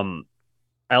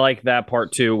 I like that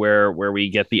part too, where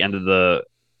we get the end of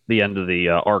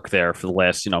the arc there for the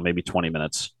last maybe 20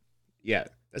 minutes. Yeah,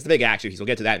 that's the big action piece. We'll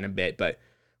get to that in a bit, but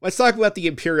let's talk about the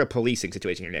Imperial policing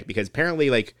situation here, Nick, because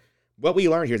apparently like what we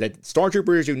learned here is that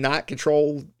stormtroopers do not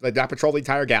patrol the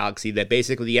entire galaxy. That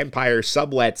basically the Empire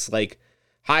sublets like.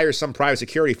 Hires some private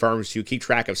security firms to keep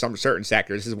track of some certain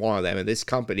sectors. This is one of them. And this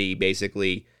company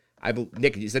basically,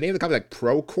 Nick, is the name of the company like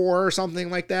Procore or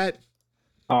something like that?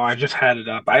 Oh, I just had it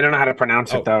up. I don't know how to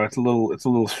pronounce it though. It's a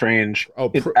little strange.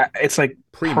 It's like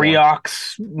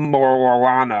Preox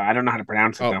Morlana. I don't know how to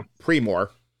pronounce it though. Premor.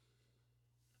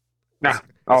 Nah,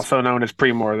 also known as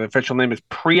Premor. The official name is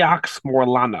Preox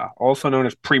Morlana, also known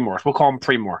as Premor. So we'll call him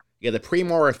Premor. Yeah, the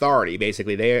Premor Authority,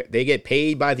 basically, they get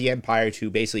paid by the Empire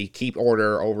to basically keep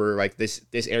order over like this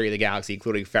area of the galaxy,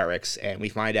 including Ferrix, and we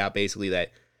find out basically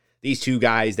that these two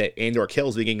guys that Andor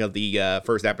kills beginning of the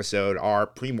first episode are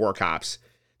Premor cops.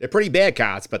 They're pretty bad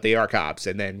cops, but they are cops.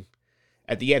 And then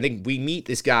at the end, I think we meet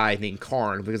this guy named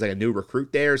Karn, because like a new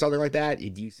recruit there or something like that.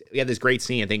 We had this great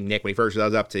scene, I think, Nick, when he first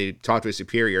shows up to talk to his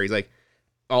superior. He's like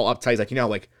all uptight, he's like,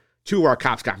 like, two of our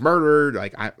cops got murdered.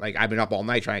 I've been up all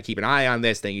night trying to keep an eye on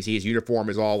this thing. You see his uniform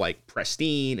is all like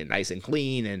pristine and nice and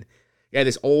clean. And yeah,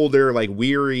 this older, like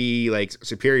weary, like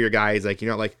superior guy is like,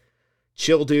 like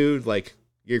chill, dude. Like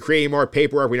you're creating more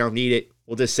paperwork. We don't need it.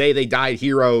 We'll just say they died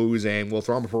heroes and we'll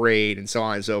throw them a parade and so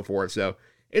on and so forth. So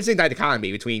it's a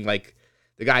dichotomy between like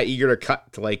the guy eager to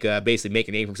cut to like basically make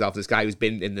a name for himself. This guy who's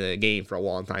been in the game for a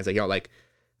long time. It's like, like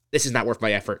this is not worth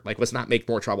my effort. Like let's not make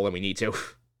more trouble than we need to.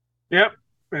 Yep.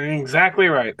 Exactly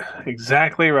right. It's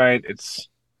like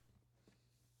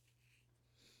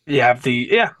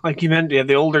you mentioned, you have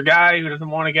the older guy who doesn't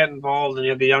want to get involved, and you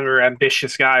have the younger,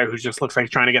 ambitious guy who just looks like he's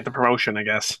trying to get the promotion, I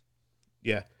guess.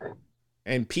 Yeah.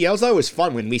 And PL's always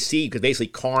fun when we see, because basically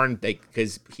Karn,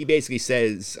 because he basically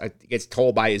says, gets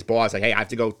told by his boss, like, hey, I have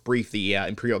to go brief the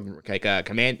Imperial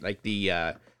command, like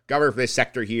the governor for this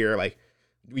sector here. Like,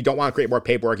 we don't want to create more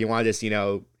paperwork. You want to just,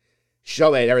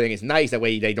 show that everything is nice. That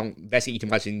way they don't investigate you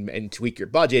too much and tweak your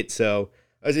budget. So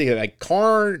I was thinking, like,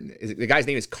 Karn, the guy's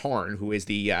name is Karn, who is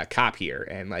the cop here,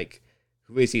 and like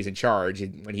who is he's in charge.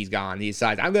 And when he's gone, he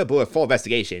decides, I'm going to put a full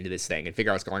investigation into this thing and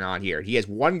figure out what's going on here. He has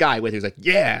one guy with him who's like,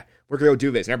 yeah, we're gonna go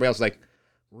do this. And everybody else is like,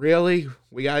 really?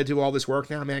 We got to do all this work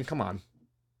now, man? Come on.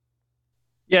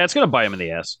 Yeah, it's going to bite him in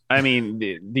the ass. I mean,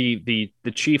 the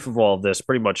chief of all of this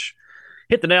pretty much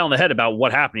hit the nail on the head about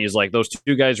what happened. He's like, those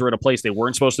two guys were at a place they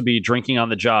weren't supposed to be drinking on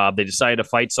the job. They decided to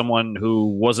fight someone who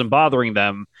wasn't bothering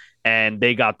them, and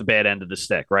they got the bad end of the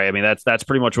stick, right? I mean, that's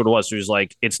pretty much what it was. So he's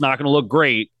like, it's not going to look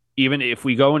great. Even if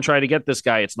we go and try to get this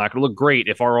guy, it's not going to look great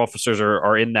if our officers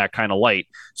are in that kind of light.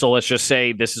 So let's just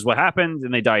say this is what happened,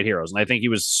 and they died heroes. And I think he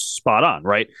was spot on,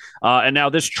 right? And now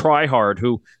this Tryhard,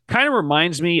 who kind of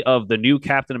reminds me of the new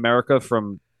Captain America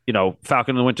from,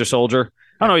 Falcon and the Winter Soldier.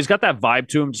 I don't know. He's got that vibe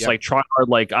to him, just like Tryhard,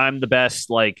 like I'm the best.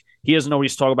 Like he doesn't know what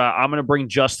he's talking about. I'm going to bring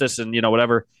justice and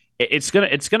whatever. It's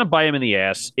gonna bite him in the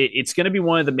ass. It's gonna be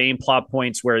one of the main plot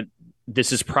points where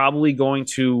this is probably going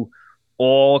to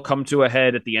all come to a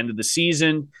head at the end of the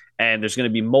season, and there's going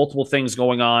to be multiple things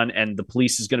going on, and the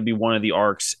police is going to be one of the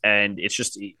arcs, and it's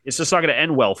just not going to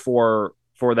end well for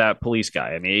that police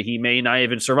guy. I mean, he may not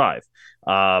even survive.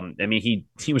 I mean,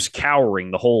 he was cowering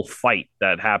the whole fight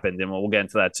that happened, and we'll get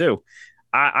into that too.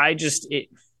 I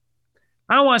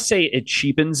don't want to say it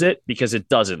cheapens it because it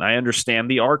doesn't. I understand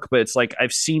the arc, but it's like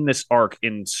I've seen this arc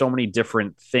in so many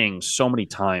different things so many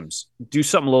times. Do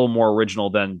something a little more original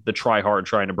than the Tryhard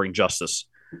trying to bring justice.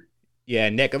 Yeah,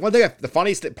 Nick. And one thing, the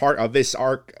funniest part of this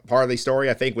arc, part of the story,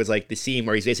 I think, was like the scene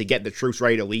where he's basically getting the troops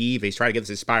ready to leave. He's trying to give this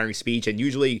inspiring speech, and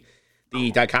usually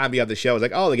the dichotomy of the show is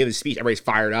like, oh, they give a speech, everybody's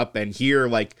fired up, and here,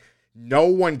 like, no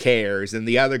one cares, and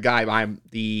the other guy behind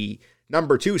the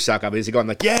number 2 suck up is going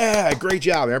like, yeah, great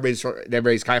job. And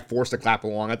everybody's kind of forced to clap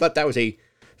along. I thought that was a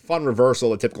fun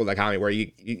reversal of typical dichotomy where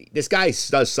this guy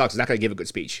does suck. He's not going to give a good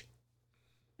speech.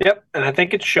 Yep, and I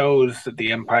think it shows that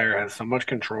the Empire has so much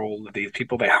control that these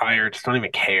people they hire just don't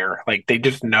even care. Like they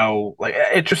just know. Like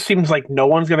it just seems like no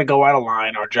one's going to go out of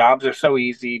line. Our jobs are so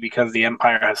easy because the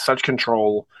Empire has such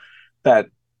control that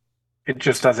it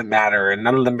just doesn't matter. And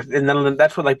none of them.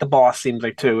 That's what like the boss seems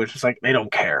like too. It's just like they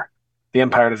don't care. The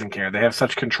Empire doesn't care. They have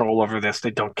such control over this.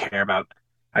 They don't care about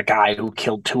a guy who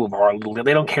killed 2 of our little.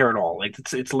 They don't care at all. Like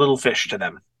it's little fish to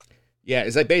them. Yeah,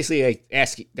 it's like basically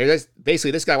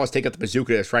basically this guy wants to take out the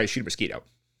bazooka to try to shoot a mosquito.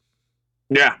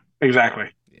 Yeah, exactly.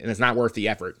 And it's not worth the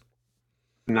effort.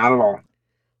 Not at all.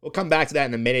 We'll come back to that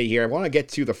in a minute here. I want to get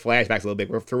to the flashbacks a little bit.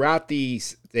 Throughout the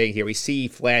thing here, we see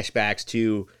flashbacks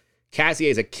to Cassie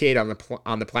as a kid on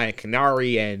the planet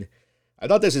Canary, and I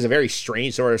thought this was a very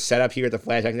strange sort of setup here at the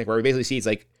flashback, where we basically see it's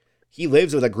like he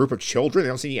lives with a group of children. They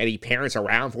don't see any parents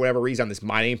around for whatever reason on this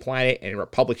mining planet, and a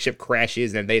Republic ship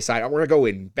crashes, and they decide, oh, we're going to go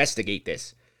investigate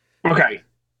this. Okay.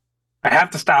 I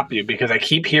have to stop you because I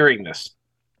keep hearing this.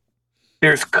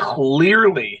 There's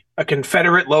clearly a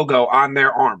Confederate logo on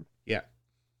their arm. Yeah.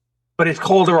 But it's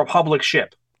called a Republic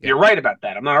ship. Yeah. You're right about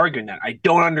that. I'm not arguing that. I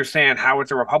don't understand how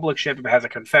it's a Republic ship if it has a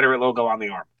Confederate logo on the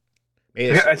arm.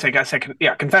 I said,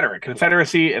 yeah, Confederate.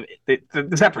 Confederacy, the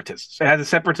Separatists. It has a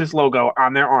Separatist logo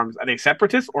on their arms. Are they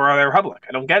Separatists or are they Republic?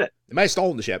 I don't get it. They might have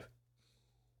stolen the ship.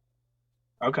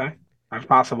 Okay. That's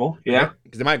possible. Yeah.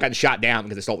 Because they might have gotten shot down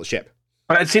because they stole the ship.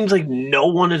 But it seems like no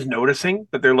one is noticing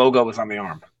that their logo is on the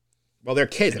arm. Well, they're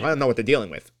kids. They don't know what they're dealing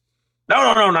with.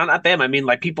 No, not them. I mean,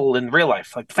 like people in real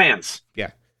life, like fans.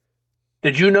 Yeah.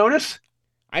 Did you notice?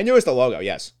 I noticed the logo,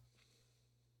 yes.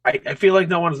 I feel like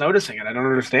no one's noticing it. I don't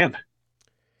understand.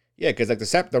 Yeah, because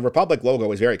like the Republic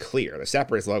logo is very clear. The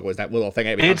Separatist logo is that little thing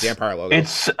that becomes the Empire logo.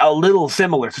 It's a little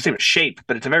similar. It's the same shape,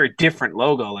 but it's a very different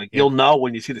logo. Like you'll know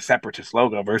when you see the Separatist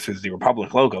logo versus the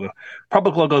Republic logo. The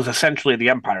Republic logo is essentially the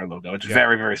Empire logo. It's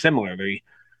very, very similar.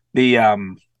 The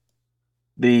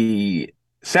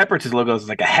Separatist logo is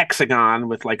like a hexagon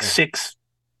with like 6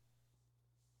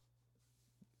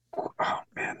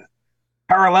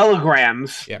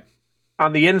 parallelograms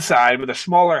on the inside with a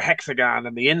smaller hexagon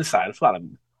on the inside. It's a lot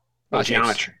of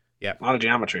geometry. Yeah. A lot of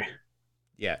geometry.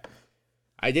 Yeah.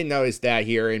 I didn't notice that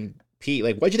here. And Pete,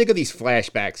 like, what'd you think of these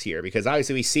flashbacks here? Because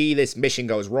obviously we see this mission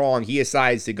goes wrong. He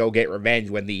decides to go get revenge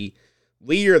when the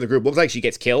leader of the group looks like she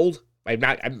gets killed. I'm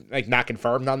not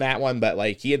confirmed on that one, but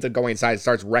like he ends up going inside and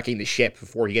starts wrecking the ship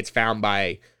before he gets found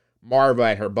by Marva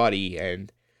and her buddy.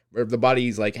 And the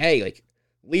buddy's like, hey, like,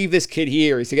 leave this kid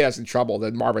here. He's to get us in trouble.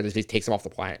 Then Marva just takes him off the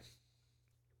planet.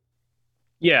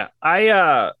 Yeah,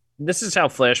 this is how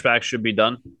flashbacks should be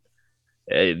done.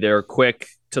 They're quick,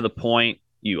 to the point.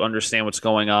 You understand what's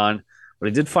going on. What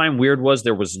I did find weird was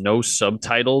there was no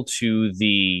subtitle to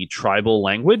the tribal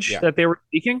language that they were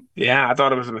speaking. Yeah, I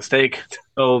thought it was a mistake.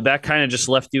 So that kind of just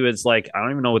left you as like, I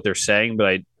don't even know what they're saying, but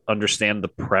I understand the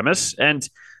premise. And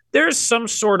there's some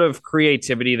sort of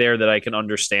creativity there that I can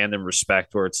understand and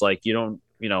respect, where it's like, you don't,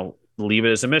 leave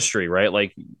it as a mystery, right?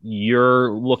 Like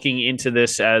you're looking into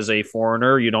this as a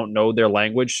foreigner, you don't know their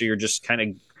language, so you're just kind of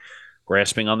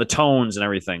grasping on the tones and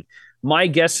everything. My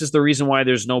guess is the reason why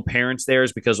there's no parents there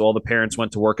is because all the parents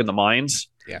went to work in the mines.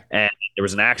 Yeah. And there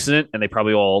was an accident and they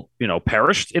probably all,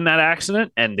 perished in that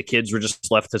accident. And the kids were just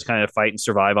left to kind of fight and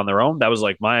survive on their own. That was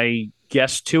like my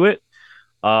guess to it.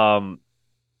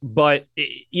 But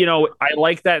I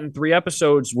like that in 3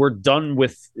 episodes, we're done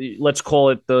with, let's call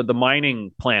it the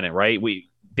mining planet, right?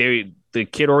 The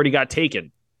kid already got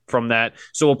taken from that.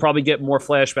 So we'll probably get more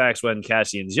flashbacks when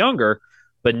Cassian's younger,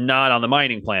 but not on the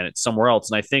mining planet, somewhere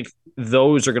else. And I think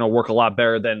those are going to work a lot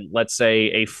better than, let's say,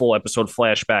 a full episode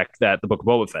flashback that the Book of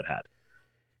Boba Fett had.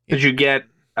 Did you get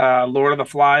Lord of the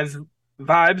Flies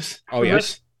vibes? Oh,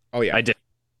 yes. Oh, yeah. I did.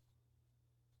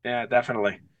 Yeah,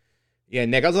 definitely. Yeah,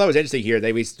 Nick, I thought it was interesting here.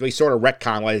 We sort of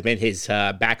retcon what has been his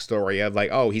backstory of like,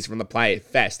 oh, he's from the planet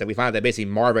Fest. And we found out that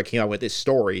basically Marva came up with this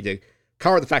story to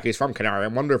cover the fact that he's from Kenari. I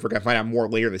wonder if we're going to find out more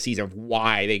later in the season of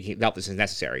why they felt this is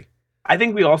necessary. I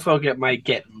think we also might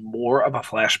get more of a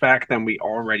flashback than we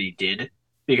already did.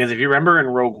 Because if you remember in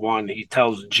Rogue One, he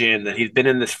tells Jin that he's been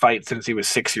in this fight since he was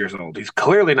 6 years old. He's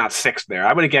clearly not 6 there.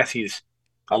 I would guess he's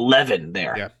 11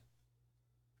 there. Yeah.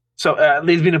 So it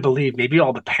leads me to believe maybe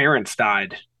all the parents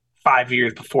died 5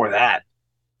 years before that.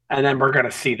 And then we're going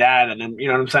to see that. And then, you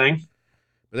know what I'm saying?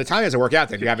 But the time doesn't work out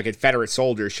then. You have a Confederate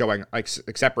soldier showing, like,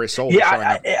 separate soldiers.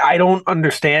 Yeah, I don't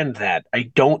understand that. I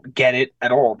don't get it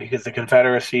at all because the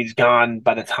Confederacy's gone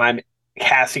by the time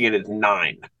Cassian is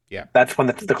 9. Yeah. That's when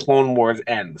the Clone Wars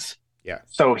ends. Yeah.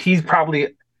 So he's probably,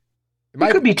 it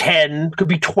could be 10, could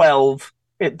be 12.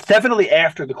 It's definitely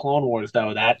after the Clone Wars,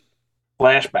 though, that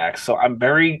flashback. So I'm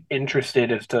very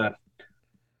interested as to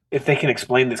if they can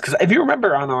explain this. Because if you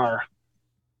remember on our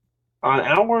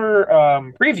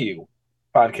preview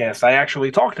podcast, I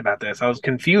actually talked about this. I was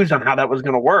confused on how that was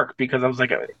going to work because I was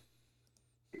like, how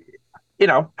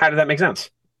did that make sense?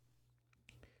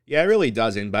 Yeah, it really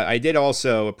doesn't. But I did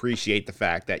also appreciate the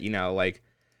fact that, like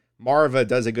Marva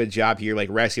does a good job here, like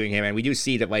rescuing him. And we do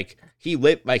see that like he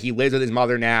lives with his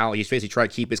mother now. He's basically trying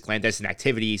to keep his clandestine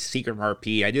activities secret from her.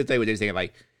 I do think it was interesting,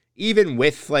 like even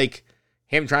with like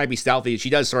him trying to be stealthy, she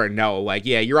does sort of know, like,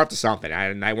 yeah, you're up to something,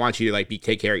 and I want you to like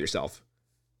take care of yourself.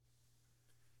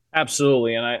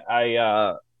 Absolutely, and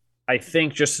I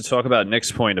think just to talk about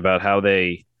Nick's point about how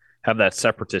they have that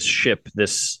separatist ship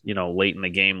this late in the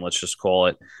game, let's just call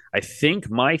it. I think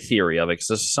my theory of it, because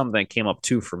this is something that came up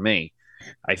too for me.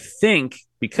 I think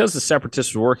because the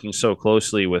separatists were working so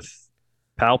closely with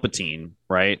Palpatine,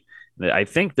 right? I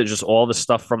think that just all the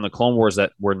stuff from the Clone Wars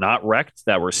that were not wrecked,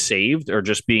 that were saved, are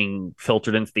just being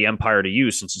filtered into the Empire to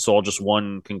use, since it's all just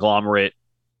one conglomerate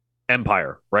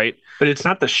empire, right? But it's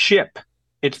not the ship.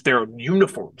 It's their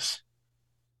uniforms.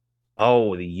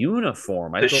 Oh, the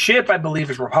uniform. The ship, I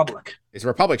believe, is Republic. It's a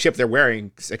Republic ship. They're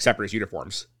wearing separatist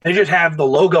uniforms. They just have the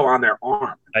logo on their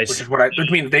arm,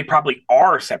 which means they probably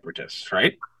are separatists,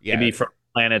 right? Yeah. Maybe from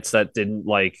planets that didn't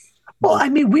like... Well, I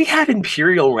mean, we had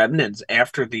Imperial remnants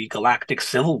after the Galactic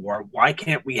Civil War. Why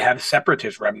can't we have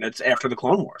separatist remnants after the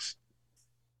Clone Wars?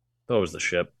 That was the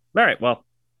ship. All right, well,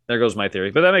 there goes my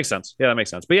theory. But that makes sense. Yeah, that makes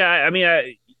sense. But yeah, I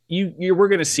mean... we're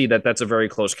going to see that's a very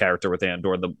close character with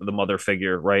Andor, the mother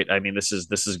figure, right? I mean, this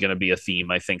is going to be a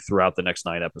theme, I think, throughout the next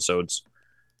 9 episodes.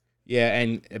 Yeah,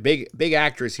 and a big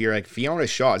actress here, like Fiona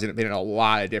Shaw, has been in a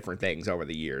lot of different things over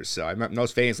the years. So I'm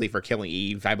most famously for Killing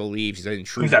Eve, I believe. She's in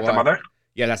True Blood. Is that the mother?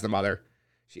 Yeah, that's the mother.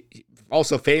 She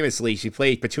also famously, she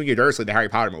played Petunia Dursley in the Harry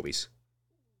Potter movies.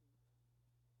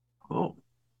 Oh.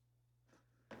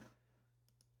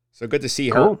 So good to see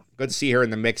her. Cool. Good to see her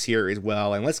in the mix here as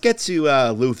well. And let's get to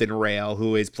Luthen Rael,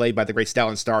 who is played by the great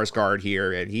Stellan Skarsgård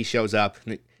here, and he shows up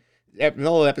in the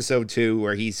middle of episode 2,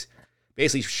 where he's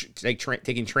basically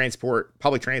taking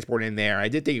public transport in there. I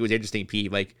did think it was interesting,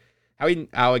 Pete, like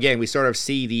how again we sort of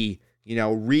see the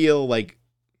real like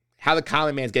how the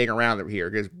common man's getting around over here,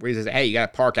 because he says, hey, you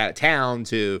got to park out of town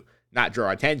to not draw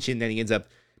attention. Then he ends up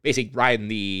basically riding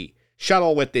the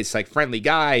shuttle with this like friendly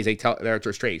guys.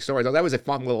 They're straight stories. So that was a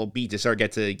fun little beat to sort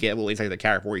of get a little insight of the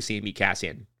character before you see him meet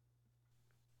Cassian.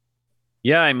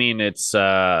 Yeah, I mean it's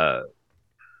kind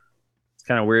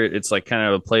of weird. It's like kind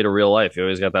of a play to real life. You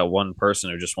always got that one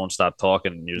person who just won't stop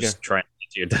talking, and you're just trying to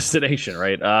get to your destination,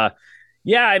 right?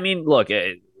 Yeah, I mean, look,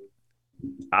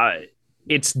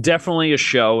 it's definitely a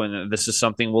show, and this is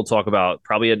something we'll talk about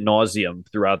probably ad nauseum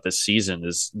throughout this season.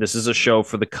 This is a show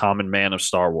for the common man of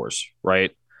Star Wars, right?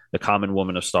 The common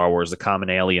woman of Star Wars, the common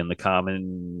alien, the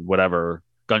common whatever,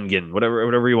 Gungan,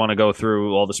 whatever you want to go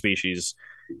through, all the species,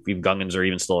 if Gungans are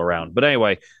even still around. But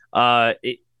anyway,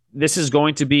 this is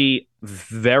going to be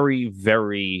very,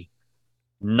 very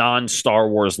non-Star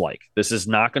Wars like. This is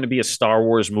not going to be a Star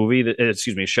Wars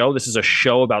show. This is a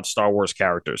show about Star Wars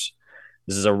characters.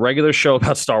 This is a regular show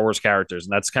about Star Wars characters,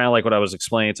 and that's kind of like what I was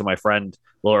explaining to my friend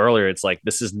a little earlier. It's like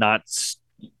this is not.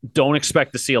 Don't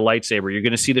expect to see a lightsaber. You're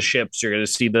going to see the ships. You're going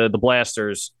to see the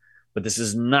blasters, but this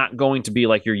is not going to be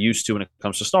like you're used to when it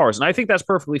comes to Star Wars. And I think that's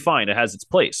perfectly fine. It has its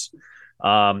place.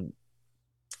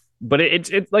 But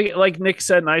it's like Nick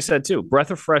said and I said too, breath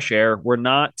of fresh air. We're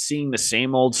not seeing the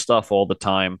same old stuff all the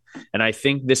time, and I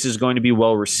think this is going to be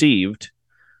well received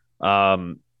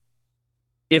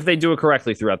if they do it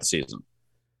correctly throughout the season.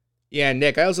 Yeah,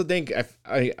 Nick, I also think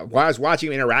when I was watching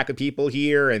him interact with people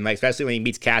here, and like especially when he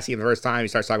meets Cassie for the first time, he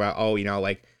starts talking about,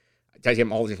 like tells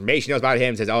him all this information he knows about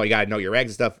him, says, you got to know your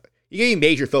eggs and stuff. You get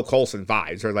major Phil Coulson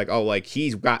vibes, or like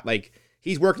he's got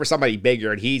he's working for somebody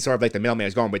bigger, and he's sort of like the middleman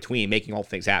who's going between, making all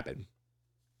things happen.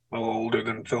 A little older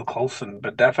than Phil Coulson,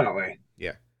 but definitely.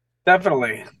 Yeah.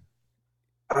 Definitely.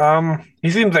 He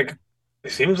seems like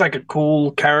a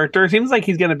cool character. Seems like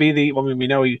he's gonna be we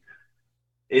know he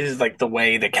is like the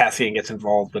way that Cassian gets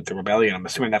involved with the rebellion. I'm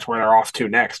assuming that's where they're off to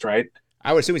next, right?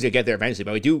 I would assume he's gonna get there eventually,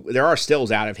 but there are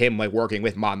stills out of him like working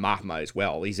with Mon Mothma as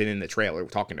well. He's in the trailer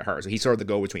talking to her, so he's sort of the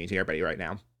go-between to everybody right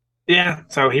now. Yeah,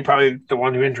 so he probably the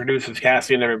one who introduces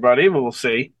Cassian and everybody, but we'll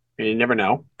see. You never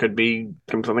know. Could be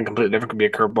something completely different. Could be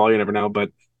a curveball. You never know.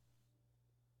 But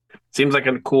seems like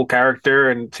a cool character,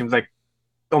 and seems like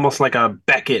almost like a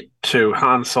Beckett to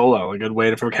Han Solo. A good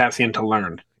way for Cassian to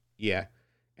learn. Yeah.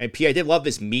 And P, I did love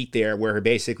this meet there where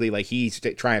basically he's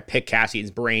trying to pick Cassian's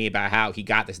brain about how he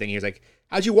got this thing. He's like,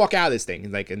 "How'd you walk out of this thing?"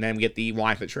 And then we get the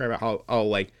line from the trailer about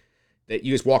how that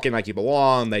you just walk in like you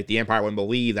belong. Like the Empire wouldn't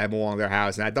believe that I belong in their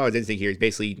house. And I thought his instinct here is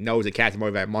basically knows that Cassian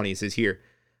motivated money and says, "Here,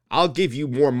 I'll give you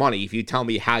more money if you tell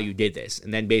me how you did this."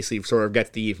 And then basically sort of gets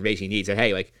the information he needs. And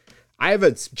hey, I have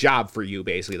a job for you.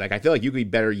 Basically, I feel like you could be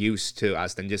better use to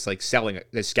us than just selling,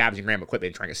 just scavenging random equipment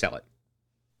and trying to sell it.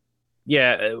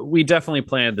 Yeah, we definitely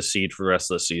planted the seed for the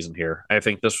rest of the season here. I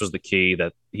think this was the key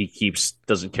that he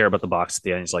doesn't care about the box at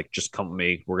the end. He's like, just come with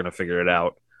me. We're going to figure it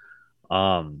out.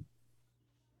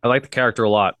 I like the character a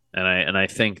lot. And I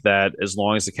think that as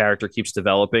long as the character keeps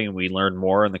developing and we learn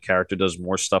more and the character does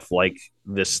more stuff like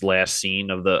this last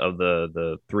scene of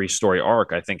the 3-story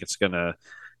arc, I think it's going to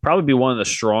probably be one of the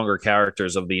stronger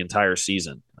characters of the entire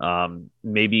season.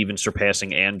 Maybe even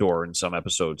surpassing Andor in some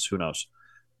episodes. Who knows?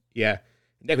 Yeah.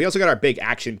 We also got our big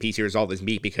action piece here is all this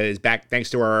meat because thanks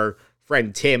to our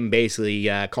friend Tim basically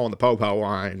calling the popo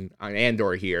on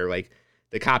Andor here.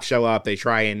 The cops show up, they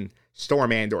try and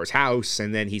storm Andor's house,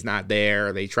 and then he's not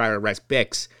there. They try to arrest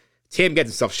Bix. Tim gets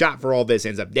himself shot for all this,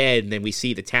 ends up dead, and then we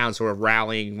see the town sort of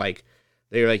rallying,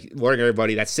 they're alerting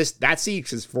everybody. That scene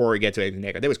is before we get to anything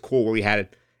negative. It was cool where we had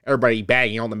everybody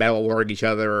banging on the metal, alerting each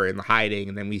other and hiding,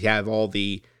 and then we have all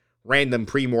the random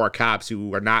Pre-Mor cops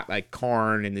who are not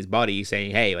Karn and his buddy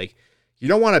saying, hey, you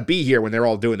don't want to be here when they're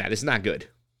all doing that. This is not good.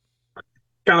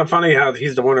 Kind of funny how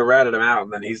he's the one who ratted him out,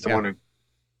 and then he's the one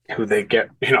who they get,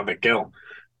 they kill.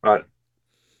 But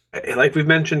like we've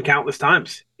mentioned countless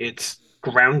times, it's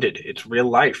grounded. It's real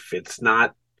life. It's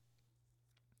not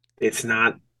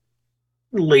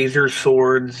laser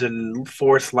swords and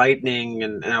force lightning.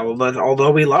 And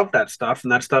although we love that stuff,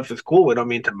 and that stuff is cool, we don't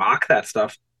mean to mock that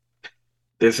stuff.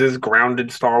 This is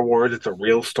grounded Star Wars. It's a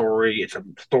real story. It's a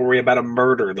story about a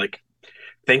murder.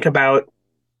 Think about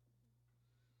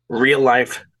real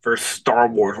life versus Star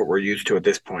Wars, what we're used to at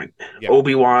this point. Yep.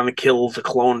 Obi-Wan kills a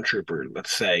clone trooper,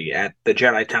 let's say, at the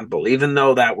Jedi Temple, even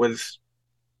though that was,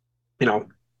 we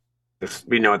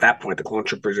know at that point the clone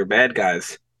troopers are bad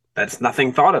guys. That's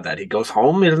nothing thought of that. He goes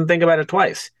home, he doesn't think about it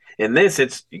twice. In this,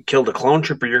 it's you killed a clone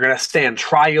trooper, you're going to stand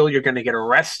trial, you're going to get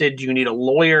arrested, you need a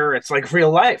lawyer. It's like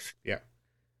real life. Yeah.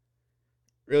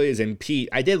 Really is. And Pete,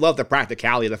 I did love the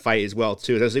practicality of the fight as well,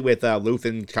 too, especially with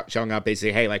Luthen showing up,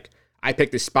 basically, hey, I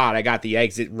picked this spot, I got the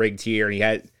exit rigged here, and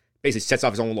he basically sets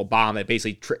off his own little bomb that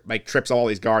basically trips all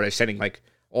these guards, sending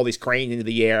all these cranes into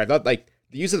the air. I thought the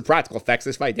use of the practical effects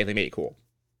this fight definitely made it cool.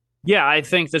 Yeah, I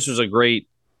think this was a great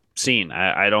scene.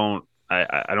 I don't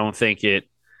think it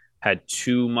had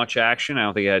too much action. I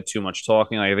don't think it had too much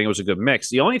talking. I think it was a good mix.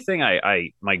 The only thing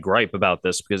my gripe about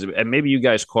this, and maybe you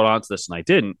guys caught on to this and I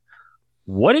didn't,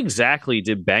 what exactly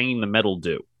did banging the metal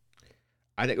do?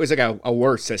 I think it was a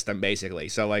worse system, basically.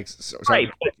 So right,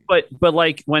 but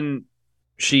when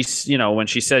she says you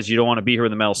don't want to be here when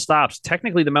the metal stops,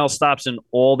 technically the metal stops and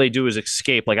all they do is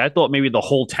escape. I thought maybe the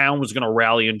whole town was going to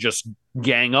rally and just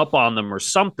gang up on them or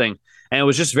something. And it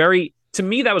was just to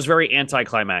me, that was very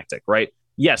anticlimactic, right?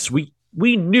 Yes, we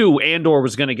knew Andor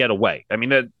was going to get away. I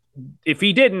mean, if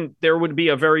he didn't, there would be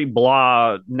a very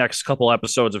blah next couple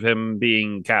episodes of him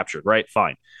being captured, right?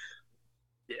 Fine.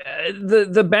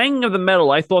 The banging of the metal,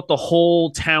 I thought the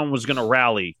whole town was going to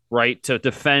rally, right, to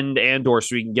defend Andor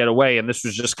so he can get away. And this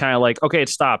was just kind of like, okay, it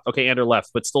stopped. Okay, Andor left,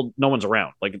 but still no one's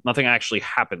around. Like nothing actually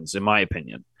happens, in my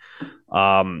opinion.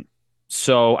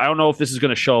 So I don't know if this is going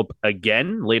to show up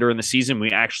again later in the season.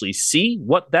 We actually see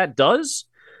what that does.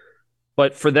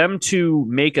 But for them to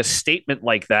make a statement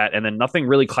like that and then nothing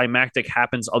really climactic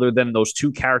happens other than those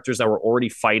two characters that were already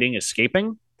fighting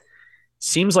escaping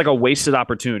seems like a wasted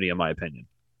opportunity, in my opinion.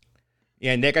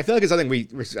 Yeah, Nick, I feel like it's something I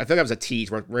feel like that was a tease.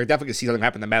 We're definitely going to see something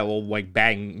happen in the metal, like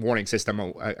bang warning system,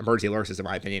 emergency alert system,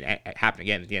 in my opinion, happen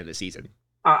again at the end of the season.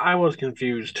 I was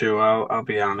confused too. I'll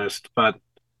be honest, but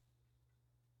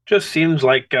just seems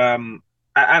like I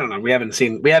don't know. We haven't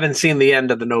seen the end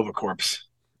of the Nova Corps.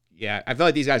 Yeah, I feel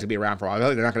like these guys will be around for a while. I feel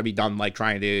like they're not going to be done like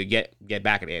trying to get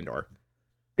back at Andor.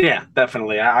 Yeah,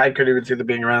 definitely. I could even see them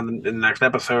being around in the next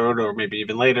episode, or maybe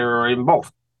even later, or even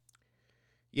both.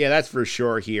 Yeah, that's for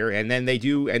sure here. And then they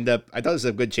do end up, I thought it was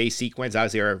a good chase sequence.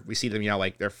 Obviously, we see them,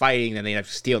 like they're fighting, and they end up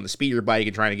stealing the speeder bike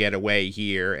and trying to get away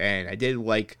here. And I did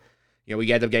like,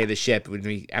 we end up getting the ship.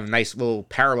 We have a nice little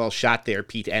parallel shot there,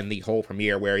 Pete, to end the whole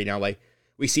premiere where, like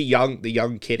we see the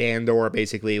young kid Andor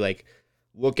basically like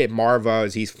look at Marva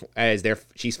as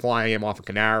she's flying him off of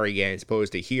Canary, and as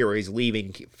opposed to here, he's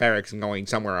leaving Ferrix and going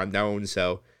somewhere unknown.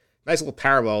 So nice little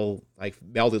parallel, like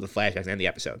melded the flashbacks and the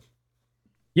episode.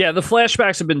 Yeah, the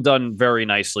flashbacks have been done very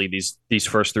nicely these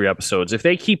first 3 episodes. If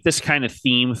they keep this kind of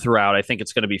theme throughout, I think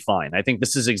it's going to be fine. I think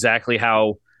this is exactly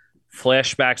how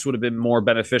flashbacks would have been more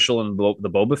beneficial in the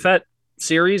Boba Fett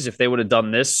series. If they would have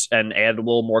done this and added a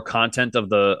little more content of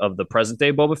the present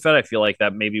day Boba Fett, I feel like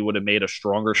that maybe would have made a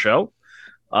stronger show.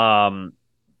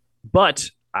 But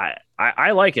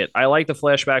I like it. I like the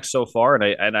flashbacks so far,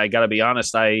 and I got to be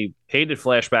honest, I hated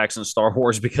flashbacks in Star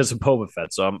Wars because of Boba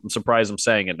Fett. So I'm surprised I'm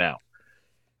saying it now.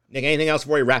 Nick, anything else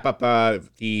before we wrap up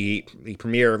the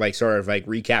premiere, like sort of like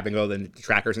recapping all the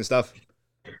trackers and stuff?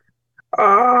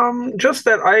 Just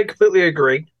that I completely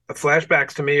agree. The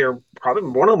flashbacks to me are probably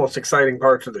one of the most exciting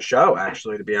parts of the show,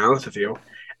 actually, to be honest with you.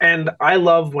 And I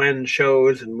love when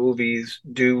shows and movies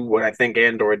do what I think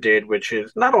Andor did, which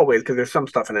is not always, because there's some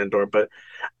stuff in Andor, but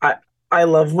I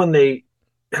love when they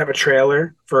have a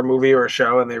trailer for a movie or a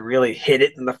show and they really hit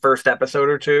it in the first episode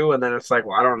or two, and then it's like,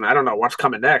 well, I don't know what's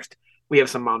coming next. We have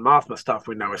some Mon Mothma stuff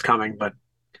we know is coming, but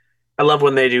I love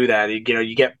when they do that.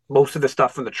 You get most of the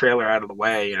stuff from the trailer out of the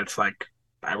way, and it's like,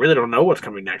 I really don't know what's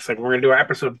coming next. Like, we're going to do our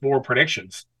episode 4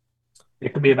 predictions.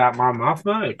 It could be about Mon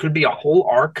Mothma. It could be a whole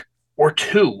arc or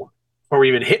 2 before we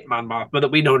even hit Mon Mothma that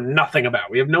we know nothing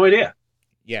about. We have no idea.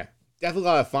 Yeah, definitely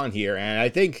a lot of fun here, and I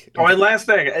think... Oh, and last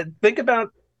thing, think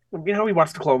about, we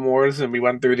watched the Clone Wars, and we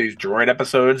went through these droid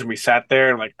episodes, and we sat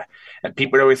there, and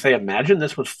people would always say, imagine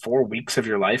this was 4 weeks of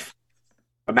your life.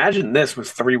 Imagine this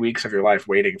was 3 weeks of your life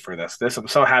waiting for this. I'm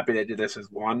so happy they did this as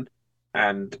one,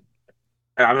 and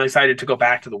I'm excited to go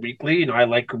back to the weekly. I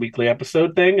like a weekly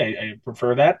episode thing. I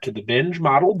prefer that to the binge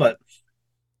model, but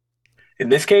in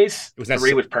this case,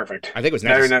 3 was perfect. I think it was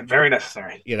necessary. Very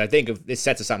necessary. Yeah, I think this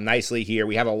sets us up nicely here.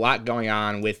 We have a lot going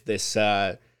on with this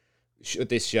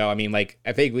show. I mean, like,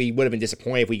 I think we would have been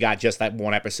disappointed if we got just that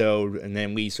one episode, and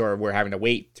then we sort of were having to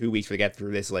wait 2 weeks to get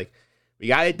through this. Like, we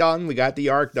got it done. We got the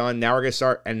arc done. Now we're going to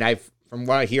start. And from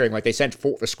what I'm hearing, like, they sent the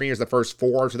screeners the first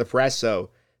 4 to the press. So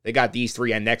they got these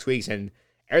 3 and next week's. And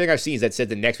everything I've seen is that said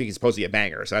the next week is supposed to be a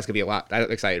banger. So that's going to be a lot.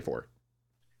 I'm excited for.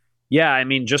 Yeah. I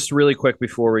mean, just really quick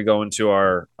before we go into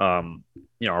our, our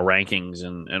rankings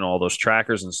and all those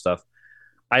trackers and stuff.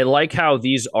 I like how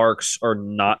these arcs are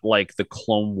not like the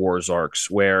Clone Wars arcs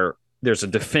where there's a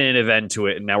definitive end to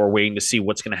it. And now we're waiting to see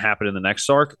what's going to happen in the next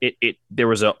arc. There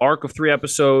was an arc of 3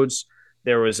 episodes.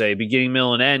 There was a beginning,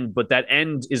 middle, and end, but that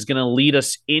end is going to lead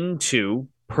us into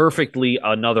perfectly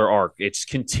another arc. It's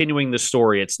continuing the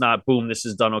story. It's not, boom, this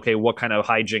is done. Okay, what kind of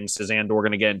hijinks is Andor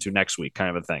going to get into next week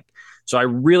kind of a thing. So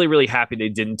I'm really, really happy they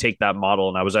didn't take that model,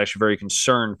 and I was actually very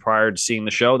concerned prior to seeing the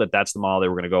show that that's the model they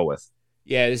were going to go with.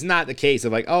 Yeah, it's not the case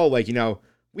of like,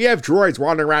 we have droids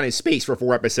wandering around in space for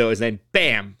 4 episodes, and then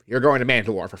bam, you're going to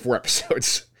Mandalore for 4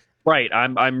 episodes. Right.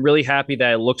 I'm really happy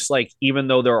that it looks like even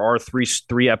though there are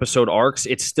three episode arcs,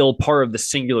 it's still part of the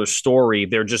singular story.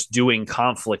 They're just doing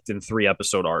conflict in 3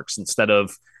 episode arcs instead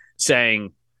of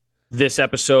saying this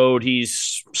episode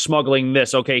he's smuggling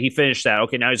this. Okay, he finished that.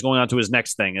 Okay, now he's going on to his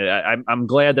next thing. I'm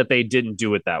glad that they didn't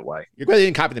do it that way. You're glad they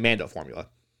didn't copy the Mando formula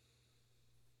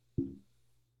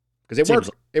because it works.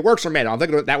 It works for Mando. I'm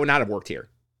thinking that would not have worked here.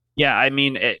 Yeah, I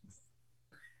mean,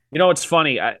 it's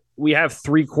funny. we have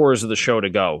 3/4 of the show to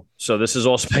go, so this is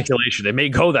all speculation. It may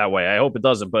go that way. I hope it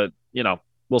doesn't, but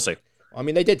we'll see. I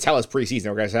mean, they did tell us preseason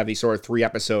we're going to have these sort of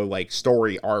 3-episode like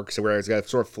story arcs where it's going to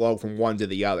sort of flow from one to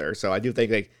the other. So I do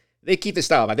think they keep the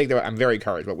style. I think I'm very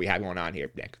encouraged what we have going on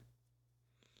here, Nick.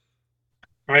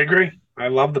 I agree. I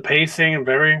love the pacing. I'm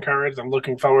very encouraged. I'm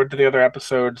looking forward to the other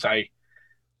episodes. I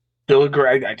still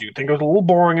agree. I do think it was a little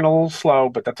boring and a little slow,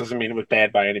 but that doesn't mean it was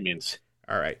bad by any means.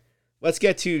 All right. Let's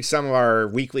get to some of our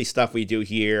weekly stuff we do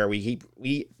here. We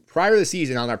prior to the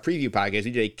season on our preview podcast,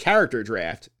 we did a character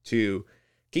draft to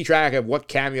keep track of what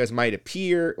cameos might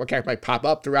appear, what characters might pop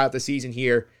up throughout the season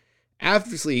here.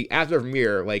 Obviously, after the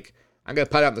premiere, like I'm going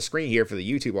to put it on the screen here for the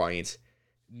YouTube audience,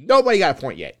 nobody got a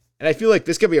point yet. And I feel like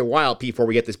this could be a while before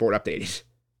we get this board updated.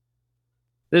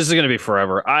 This is going to be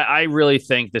forever. I really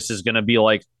think this is going to be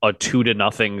like a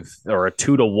 2-0 or a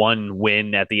 2-1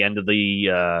 win at the end of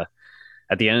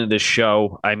this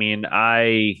show. I mean,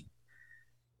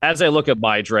 as I look at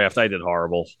my draft, I did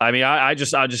horrible. I mean, I'm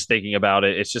just thinking about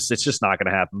it. It's just not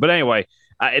going to happen. But anyway,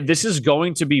 this is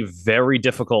going to be very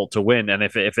difficult to win. And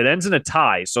if it ends in a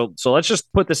tie, so let's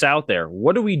just put this out there.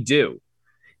 What do we do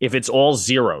if it's all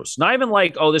zeros? Not even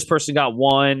like, oh, this person got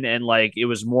 1 and like it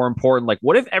was more important. Like,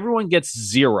 what if everyone gets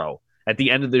 0 at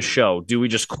the end of this show? Do we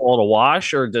just call it a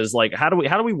wash, or does like how do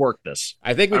we work this?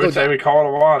 I think would say we call it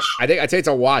a wash. I'd say it's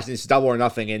a wash. And it's double or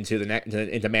nothing into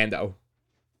into Mando.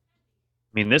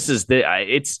 I mean,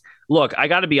 look, I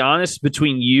got to be honest,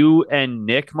 between you and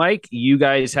Nick, Mike, you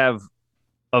guys have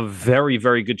a very,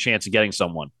 very good chance of getting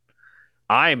someone.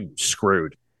 I'm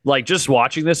screwed. Like, just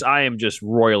watching this, I am just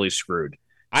royally screwed.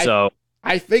 I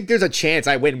think there's a chance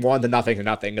I win 1-0 to nothing,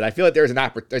 and I feel like there's an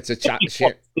opportunity. It's a chance. It's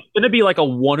going to be like a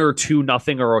 1 or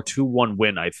 2-0 or a 2-1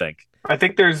 win, I think. I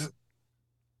think there's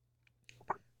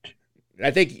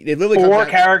it literally 4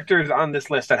 characters on this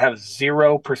list that have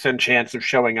 0% chance of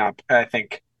showing up. I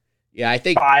think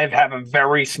 5 have a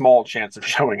very small chance of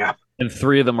showing up. And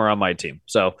 3 of them are on my team.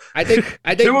 So I think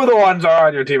 2 of the ones are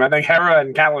on your team. I think Hera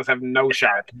and Catalyst have no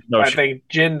shot. I think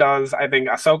Jin does. I think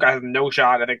Ahsoka has no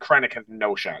shot. I think Krennic has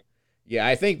no shot. Yeah,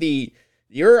 I think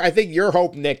your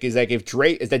hope, Nick, is like if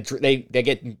they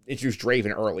get introduced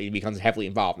Draven early and becomes heavily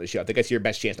involved in the show. I think that's your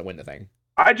best chance to win the thing.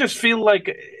 I just feel like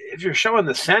if you're showing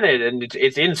the Senate and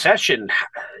it's in session,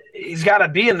 he's got to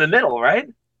be in the middle, right?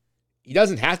 He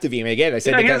doesn't have to be. I mean, again, I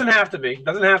said he doesn't have to be.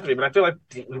 Doesn't have to be, but I feel like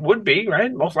he would be,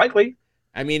 right? Most likely.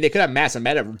 I mean, they could have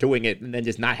Masameda doing it and then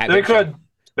just not have. They could.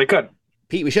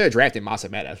 Pete, we should have drafted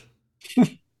Masameda.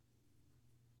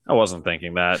 I wasn't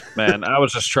thinking that, man. I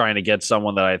was just trying to get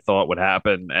someone that I thought would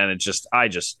happen, and I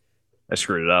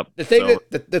screwed it up.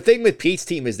 The thing with Pete's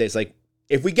team is this: like,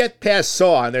 if we get past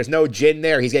Saw and there's no Jin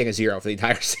there, he's getting a 0 for the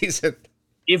entire season.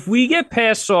 If we get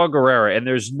past Saw Gerrera and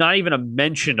there's not even a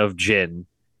mention of Jin,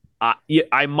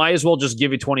 I might as well just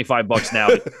give you $25 now.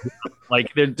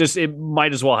 Like, it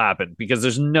might as well happen because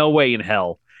there's no way in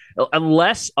hell,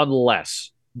 unless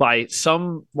by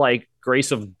some like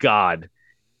grace of God,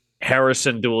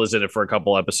 Harrison Duel is in it for a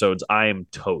couple episodes. I am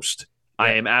toast. Yeah.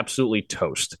 I am absolutely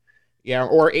toast. Yeah,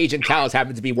 or Agent Callus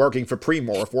happens to be working for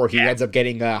Premor before he ends up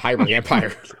getting Hybrid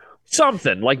Empire.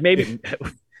 Something like maybe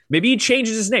he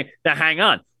changes his name. Now, hang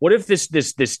on. What if this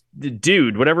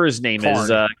dude, whatever his name is,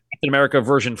 Captain America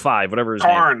version 5, whatever his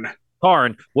name.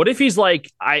 Karn. What if he's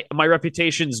like, my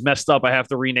reputation's messed up. I have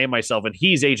to rename myself, and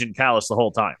he's Agent Callus the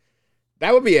whole time.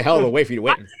 That would be a hell of a way for you to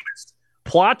win.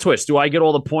 Plot twist. Do I get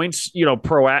all the points? You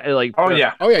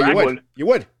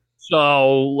would.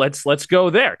 So let's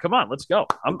go there. Come on, let's go.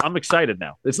 I'm excited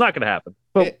now. It's not going to happen,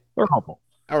 but we're hopeful.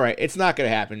 All right, it's not going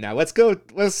to happen now. Let's go.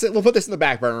 We'll put this in the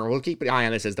back burner. We'll keep an eye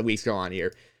on this as the weeks go on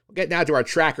here. We'll get now to our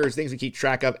trackers, things we keep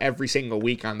track of every single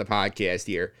week on the podcast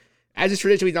here. As is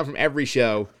traditionally done from every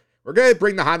show, we're going to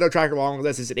bring the Hondo tracker along with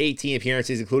us. It's at 18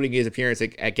 appearances, including his appearance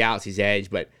at Galaxy's Edge.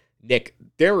 But Nick,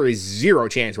 there is 0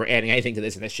 chance we're adding anything to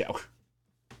this in this show.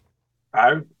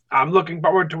 I'm looking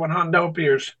forward to when Hondo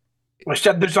appears. I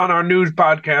said this on our news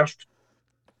podcast.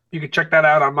 You can check that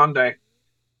out on Monday.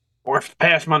 Or if it's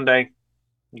past Monday,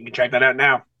 you can check that out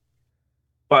now.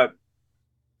 But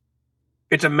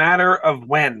it's a matter of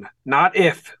when, not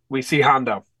if, we see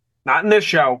Hondo. Not in this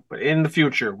show, but in the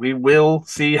future. We will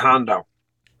see Hondo.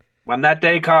 When that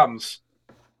day comes,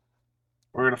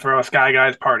 we're going to throw a Sky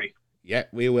Guys party. Yeah,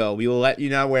 we will. We will let you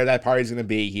know where that party is going to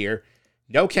be here.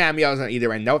 No cameos on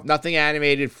either end. Nothing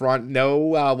animated front. No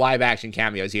live action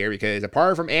cameos here because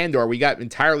apart from Andor, we got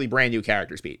entirely brand new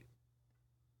characters, Pete.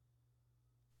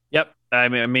 Yep. I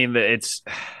mean, it's.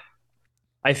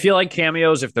 I feel like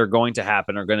cameos, if they're going to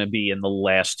happen, are going to be in the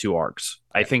last 2 arcs.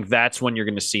 I think that's when you're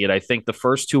going to see it. I think the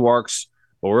first 2 arcs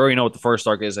But we already know what the first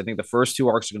arc is. I think the first two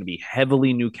arcs are going to be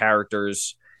heavily new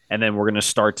characters, and then we're going to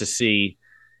start to see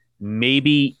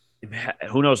maybe,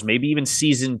 who knows, maybe even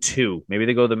season two. Maybe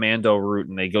they go the Mando route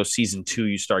and they go season two.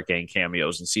 You start getting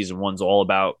cameos, and season one's all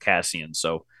about Cassian.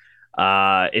 So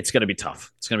it's going to be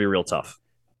tough. It's going to be real tough.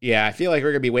 Yeah, I feel like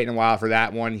we're going to be waiting a while for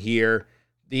that one here.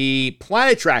 The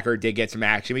planet tracker did get some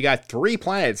action. We got 3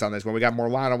 planets on this one. We got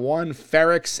Morlana 1,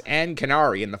 Ferrix, and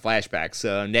Kenari in the flashback.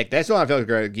 So, Nick, that's one I feel like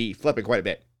we're going to be flipping quite a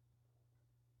bit.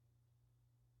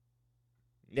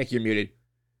 Nick, you're muted.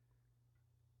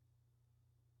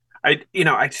 I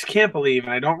just can't believe,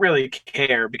 and I don't really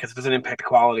care because it doesn't impact the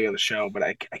quality of the show, but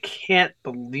I can't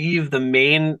believe the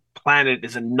main planet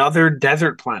is another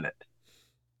desert planet.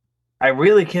 I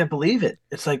really can't believe it.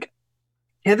 It's like,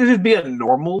 can't there just be a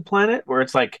normal planet where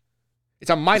it's like it's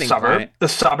a mining planet? The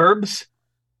suburbs.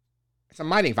 It's a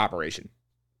mining operation.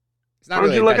 It's not. Why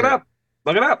don't you look it up?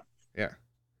 Look it up. Yeah.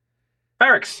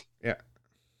 Ferrix. Yeah.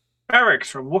 Ferrix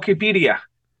from Wikipedia.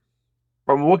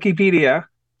 From Wikipedia,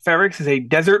 Ferrix is a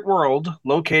desert world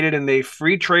located in the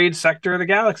free trade sector of the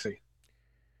galaxy.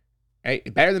 Hey,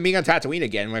 better than being on Tatooine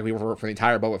again, like we were for the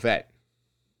entire Boba Fett.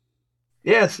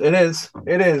 Yes, it is.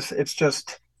 It is. It's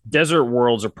just. Desert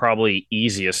worlds are probably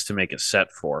easiest to make a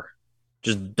set for.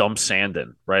 Just dump sand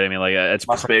in, right? I mean, like that's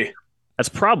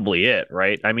probably it,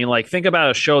 right? I mean, like think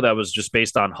about a show that was just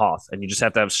based on Hoth, and you just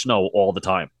have to have snow all the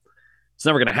time. It's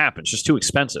never going to happen. It's just too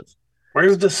expensive.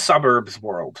 Where's the suburbs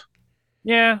world?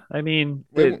 Yeah, I mean,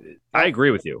 I agree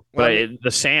with you, but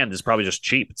the sand is probably just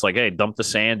cheap. It's like, hey, dump the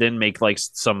sand in, make like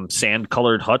some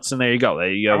sand-colored huts, and there you go.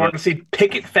 I want to see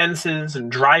picket fences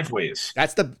and driveways.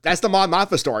 That's the Mon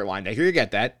Mothma storyline. I hear you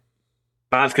get that.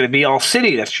 It's going to be all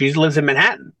city. She lives in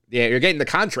Manhattan. Yeah, you're getting the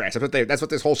contrast. That's what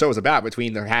this whole show is about,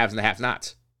 between the haves and the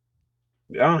have-nots.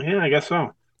 Oh, yeah, I guess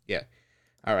so. Yeah.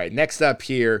 All right, next up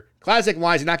here, classic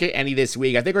lines. You're not getting any this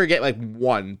week. I think we're going to get like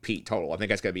 1 Pete total. I think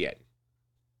that's going to be it.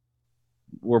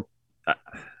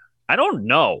 I don't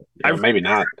know. Maybe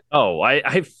not.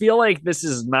 I feel like this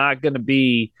is not going to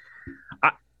be.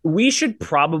 We should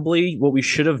probably, what we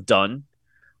should have done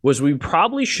was we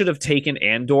probably should have taken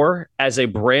Andor as a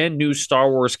brand new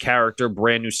Star Wars character,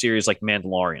 brand new series like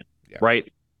Mandalorian, right?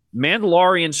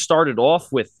 Mandalorian started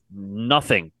off with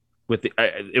nothing.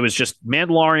 It was just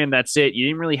Mandalorian, that's it. You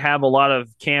didn't really have a lot of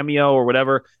cameo or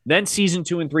whatever. Then season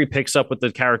 2 and 3 picks up with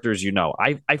the characters you know.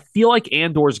 I feel like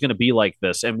Andor is going to be like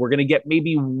this, and we're going to get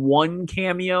maybe 1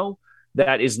 cameo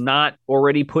that is not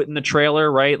already put in the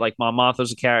trailer, right? Like Mon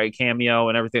Mothma's a cameo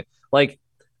and everything. Like,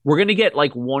 we're going to get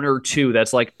like 1 or 2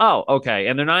 that's like, oh, okay.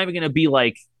 And they're not even going to be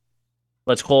like,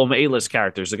 let's call them A-list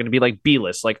characters. They're going to be like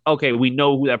B-list. Like, okay, we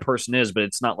know who that person is, but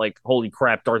it's not like, holy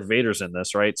crap, Darth Vader's in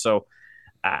this, right? So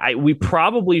we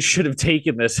probably should have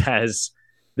taken this as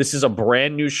this is a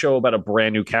brand new show about a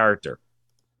brand new character.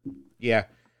 Yeah.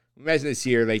 Imagine this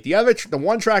here. Like the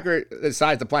one tracker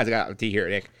besides the plans I got to here,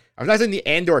 Nick. I was not saying the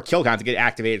Andor kill count to get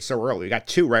activated so early. We got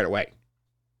 2 right away.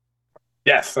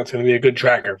 Yes, that's going to be a good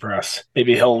tracker for us.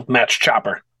 Maybe he'll match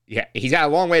Chopper. Yeah, he's got a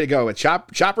long way to go, but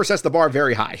Chopper sets the bar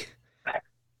very high.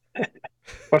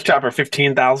 What's Chopper,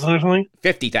 15,000 or something?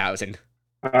 50,000.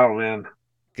 Oh, man.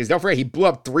 Because don't forget, he blew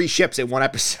up 3 ships in 1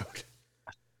 episode.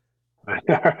 All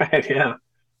right, yeah.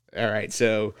 All right,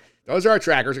 so those are our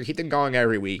trackers. We keep them going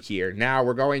every week here. Now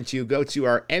we're going to go to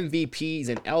our MVPs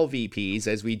and LVPs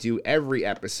as we do every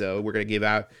episode. We're going to give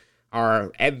out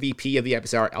our MVP of the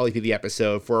episode, our LVP of the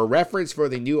episode, for a reference for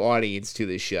the new audience to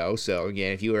this show. So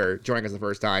again, if you are joining us the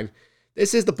first time,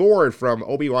 this is the board from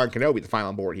Obi-Wan Kenobi, the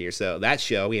final board here. So that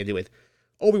show, we ended with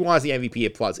Obi-Wan as the MVP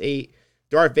at +8,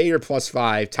 Darth Vader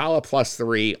 +5, Tala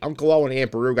 +3, Uncle Owen and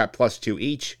Aunt Beru got +2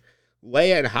 each,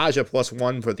 Leia and Haja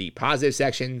 +1 for the positive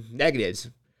section. Negatives,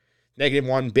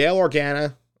 -1, Bail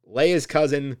Organa, Leia's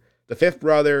cousin, the 5th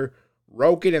brother,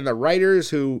 Roken, and the writers,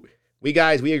 who we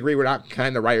agree we're not kind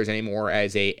of the writers anymore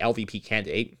as a LVP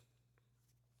candidate.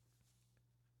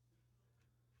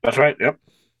 That's right, yep.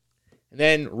 And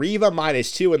then Reva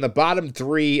 -2 in the bottom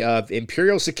 3 of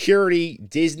Imperial Security,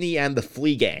 Disney, and the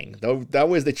Flea Gang. That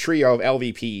was the trio of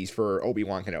LVPs for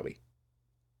Obi-Wan Kenobi.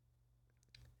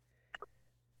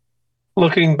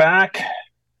 Looking back,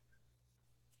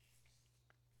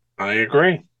 I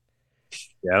agree.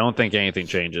 Yeah, I don't think anything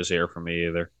changes here for me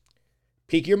either.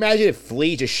 Pete, can you imagine if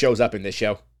Flea just shows up in this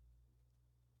show?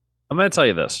 I'm going to tell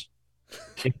you this.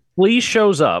 If Flea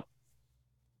shows up,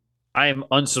 I am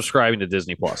unsubscribing to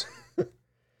Disney Plus.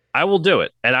 I will do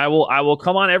it, and I will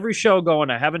come on every show going,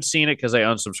 I haven't seen it because I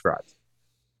unsubscribed.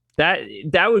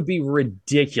 That would be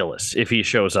ridiculous if he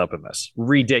shows up in this.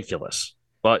 Ridiculous.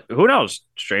 But who knows?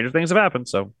 Stranger things have happened,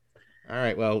 so All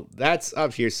right, well, that's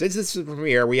up here. Since this is the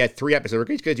premiere, we had 3 episodes.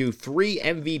 We're just going to do 3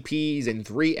 MVPs and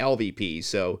 3 LVPs.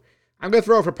 So I'm going to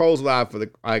throw a proposal out for the,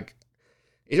 like,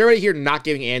 is everybody here not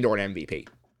giving Andor an MVP?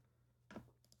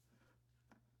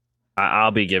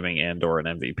 I'll be giving Andor an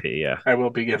MVP. Yeah. I will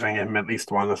be giving him at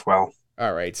least one as well.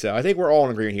 All right, so I think we're all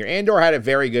in agreement here. Andor had a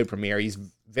very good premiere. He's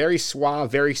very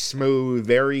suave, very smooth,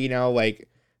 very, like,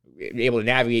 able to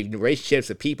navigate relationships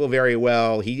with people very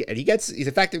well. He's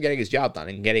effective getting his job done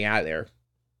and getting out of there.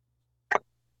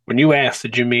 When you asked,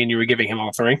 did you mean you were giving him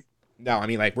all 3? No, I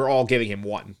mean, like, we're all giving him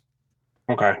 1.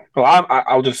 Okay. Well,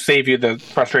 I'll just save you the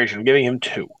frustration. I'm giving him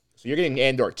 2. So you're getting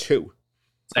Andor 2.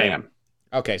 I am.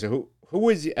 Okay, so who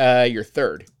was your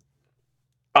third?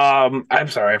 I'm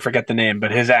sorry, I forget the name, but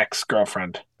his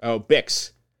ex-girlfriend. Oh,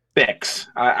 Bix. Bix.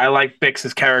 I like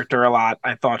Bix's character a lot.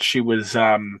 I thought she was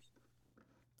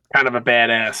kind of a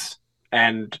badass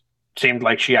and seemed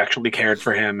like she actually cared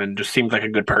for him and just seemed like a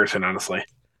good person, honestly.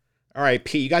 All right,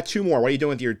 Pete, you got 2 more. What are you doing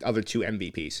with your other 2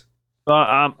 MVPs?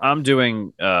 I'm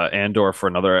doing Andor for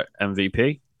another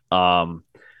MVP. I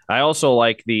also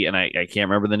like and I can't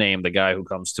remember the name, the guy who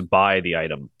comes to buy the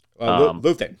item.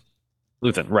 Luthen.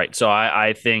 Luthen, right. So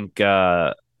I think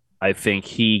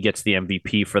he gets the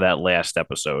MVP for that last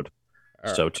episode.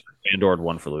 Right. So Andor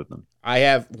 1 for Luthen. I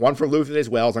have 1 for Luthen as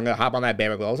well, so I'm going to hop on that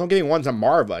bandwagon. Also, I'm giving 1 to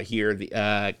Marva here,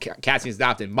 Cassian's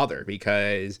adopted mother,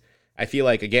 because I feel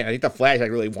like, again, I think the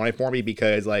flashback really wanted for me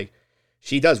because, like,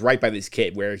 she does right by this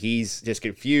kid where he's just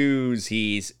confused.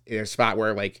 He's in a spot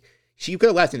where, like, she could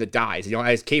have left him to die. So,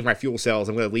 I just came for my fuel cells.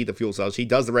 I'm going to lead the fuel cells. She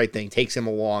does the right thing, takes him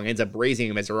along, ends up raising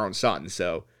him as her own son.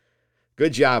 So,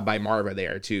 good job by Marva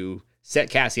there to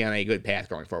set Cassian on a good path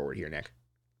going forward here, Nick.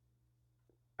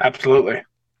 Absolutely.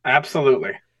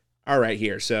 Absolutely. All right,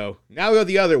 here. So, now we go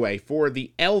the other way for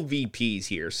the LVPs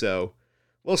here. So,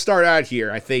 we'll start out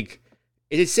here. I think,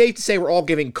 is it safe to say we're all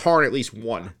giving Karn at least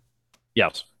 1?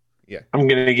 Yes. Yeah. I'm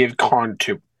going to give Karn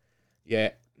 2. Yeah.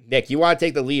 Nick, you want to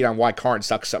take the lead on why Karn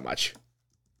sucks so much?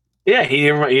 Yeah,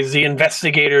 he's the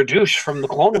investigator douche from the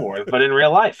Clone Wars, but in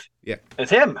real life. Yeah.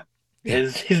 It's him. Yeah.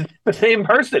 He's the same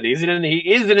person. He is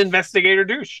an investigator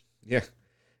douche. Yeah.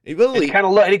 He kind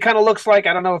of looks like,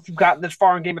 I don't know if you've gotten this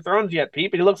far in Game of Thrones yet, Pete,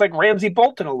 but he looks like Ramsay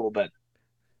Bolton a little bit.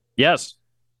 Yes.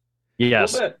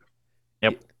 Yes. A little bit.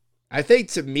 Yep. I think,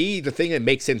 to me, the thing that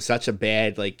makes him such a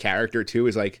bad, like, character, too,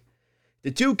 is, like, the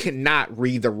dude cannot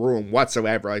read the room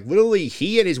whatsoever. Like, literally,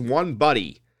 he and his one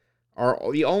buddy are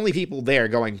the only people there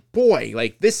going, boy,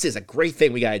 like, this is a great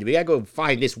thing we gotta do. We gotta go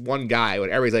find this one guy. When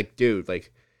everybody's like, dude,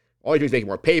 like, all you do is make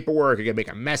more paperwork. You're gonna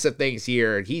make a mess of things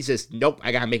here. And he's just, nope,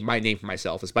 I gotta make my name for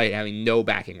myself, despite having no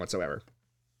backing whatsoever.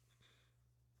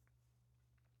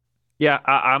 Yeah,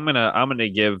 I'm gonna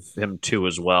give him 2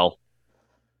 as well.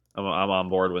 I'm on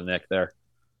board with Nick there.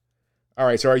 All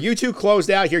right, so are you two closed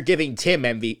out here giving Tim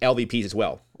LVPs as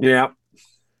well? Yeah.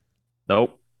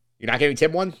 Nope. You're not giving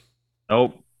Tim 1?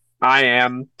 Nope. I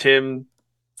am. Tim,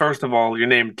 first of all, your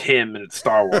name Tim and it's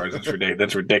Star Wars. That's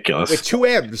ridiculous. With 2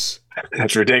 M's.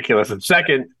 That's ridiculous. And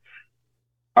second,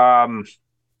 I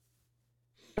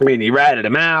mean, he ratted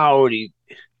him out.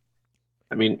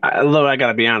 I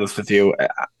gotta be honest with you.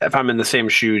 If I'm in the same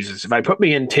shoes, if I put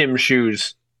me in Tim's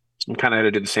shoes, I'm kind of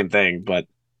gonna do the same thing.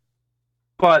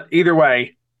 But either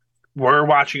way, we're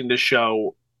watching this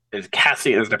show as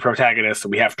Cassian is the protagonist,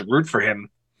 and we have to root for him.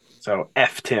 So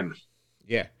F Tim.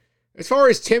 Yeah. As far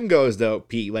as Tim goes, though,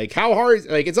 Pete, like, how hard,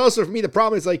 like, it's also, for me, the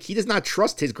problem is, like, he does not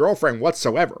trust his girlfriend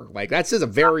whatsoever. Like, that's just a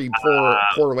very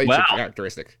poor relationship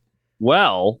characteristic.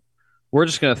 Well, we're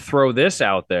just going to throw this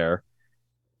out there.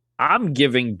 I'm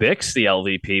giving Bix the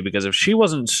LVP because if she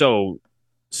wasn't so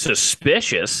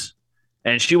suspicious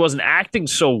and she wasn't acting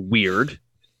so weird,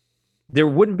 there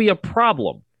wouldn't be a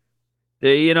problem.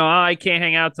 I can't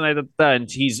hang out tonight, and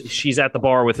she's at the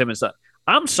bar with him and stuff.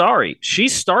 I'm sorry. She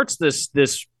starts this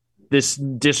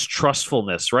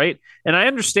distrustfulness, right? And I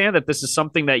understand that this is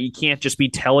something that you can't just be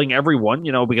telling everyone,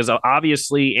 because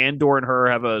obviously Andor and her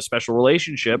have a special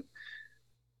relationship.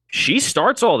 She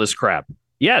starts all this crap.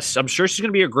 Yes, I'm sure she's going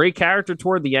to be a great character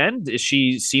toward the end.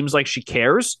 She seems like she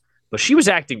cares, but she was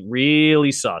acting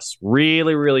really sus,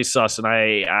 really, really sus. And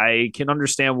I can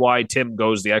understand why Tim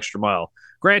goes the extra mile.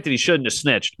 Granted, he shouldn't have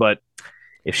snitched, but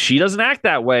if she doesn't act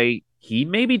that way, he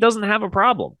maybe doesn't have a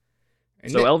problem.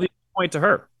 And so LV point to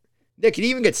her. Nick, he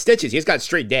even get stitches. He just got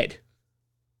straight dead.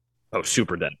 Oh,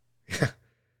 super dead.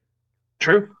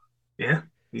 True. Yeah.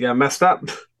 You got messed up.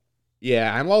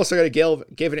 Yeah, I'm also going to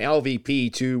give an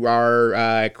LVP to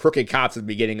our crooked cops at the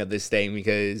beginning of this thing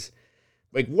because,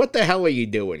 like, what the hell are you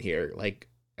doing here? Like,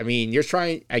 I mean,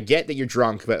 I get that you're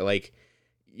drunk, but, like,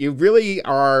 you really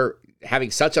are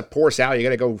having such a poor salary, you're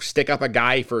going to go stick up a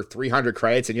guy for 300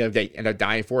 credits and you end up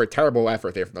dying for it. Terrible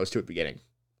effort there from those two at the beginning.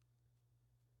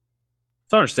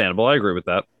 It's understandable. I agree with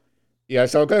that. Yeah,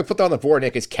 so I'm going to put that on the board,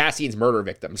 Nick, is Cassian's murder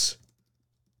victims.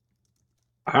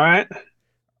 All right.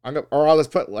 Or I'll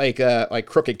just put like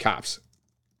crooked cops.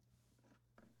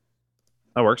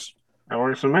 That works. That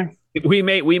works for me. We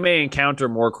may encounter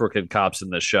more crooked cops in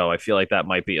this show. I feel like that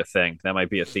might be a thing. That might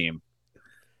be a theme.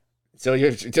 So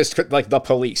you're just like the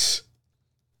police.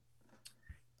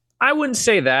 I wouldn't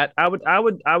say that. I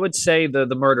would say the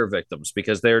murder victims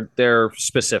because they're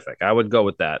specific. I would go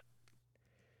with that.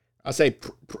 I'll say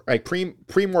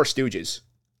Pre-More Stooges.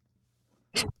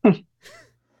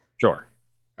 Sure.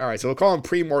 All right, so we'll call them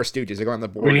Pre-More Stooges. They go on the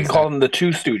board. We can call them the Two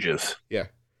Stooges. Yeah.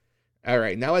 All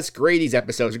right, now let's grade these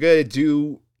episodes. We're going to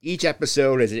do each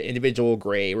episode as an individual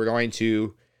grade. We're going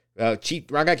to I'm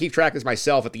going to keep track of this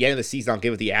myself. At the end of the season, I'll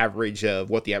give it the average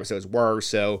of what the episodes were.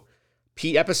 So,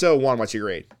 Pete, episode 1, what's your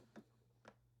grade?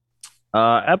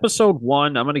 Episode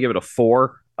 1, I'm going to give it a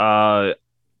 4.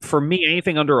 For me,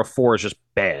 anything under a 4 is just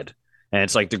bad, and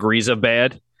it's like degrees of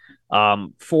bad.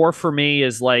 4 for me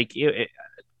is like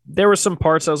there were some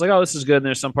parts I was like, oh, this is good, and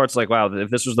there's some parts like, wow, if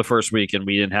this was the first week and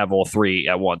we didn't have all 3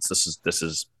 at once, this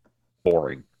is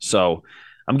boring. So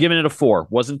I'm giving it a 4.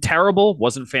 Wasn't terrible,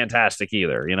 wasn't fantastic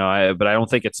either, but I don't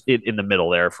think it's in the middle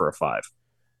there for a 5.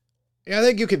 Yeah, I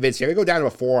think you convinced me. We go down to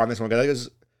a 4 on this one because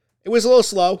it was a little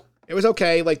slow. It was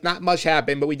okay, like not much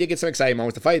happened, but we did get some exciting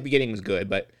moments. The fight at the beginning was good,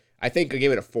 but I think I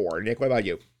gave it a 4. Nick, what about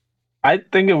you? I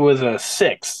think it was a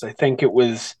 6. I think it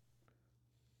was,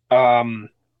 and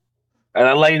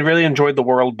I really enjoyed the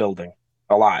world building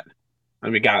a lot,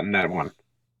 and we got in that one.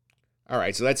 All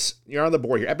right, so you're on the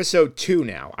board here. Episode 2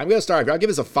 now. I'm going to start. I'll give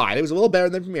this a 5. It was a little better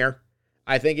than premiere.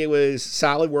 I think it was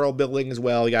solid world building as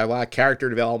well. You got a lot of character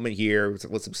development here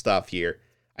with some stuff here.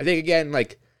 I think, again,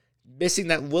 like, missing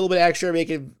that little bit extra, make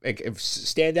it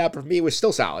stand out for me, it was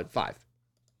still solid. 5.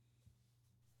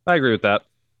 I agree with that.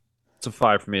 It's a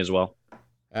 5 for me as well.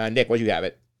 Nick, what'd you have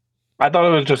it? I thought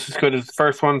it was just as good as the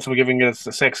first one, so we're giving it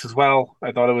a 6 as well.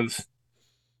 I thought it was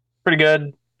pretty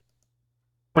good.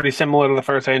 Pretty similar to the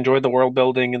first. I enjoyed the world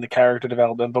building and the character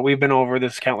development, but we've been over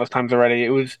this countless times already. It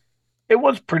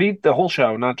was pretty, the whole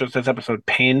show, not just this episode,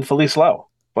 painfully slow,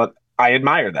 but I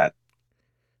admire that.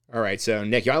 All right, so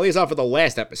Nick, you want to lead us off with the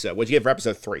last episode. What'd you give for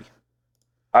episode 3?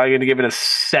 I'm going to give it a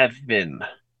 7.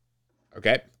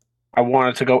 Okay. I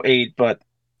wanted to go 8, but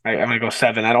I'm going to go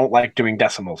 7. I don't like doing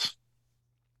decimals.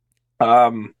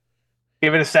 Give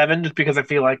it a 7 just because I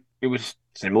feel like it was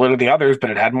similar to the others, but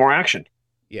it had more action.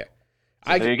 Yeah.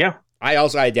 So there you go. I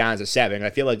also had it down as a 7.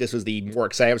 I feel like this was the more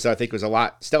exciting episode. I think it was a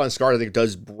lot. Stellan Skarsgård, I think,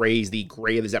 does raise the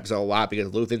grade of this episode a lot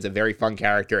because Luthen's a very fun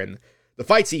character, and the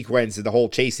fight sequence and the whole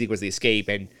chase sequence, the escape,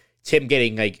 and Tim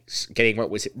getting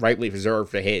what was rightly reserved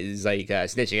for his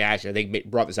snitching action, I think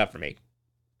brought this up for me.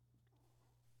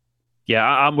 Yeah,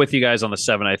 I'm with you guys on the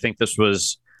 7. I think this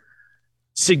was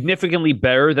significantly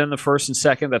better than the first and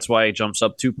second. That's why it jumps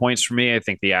up 2 points for me. I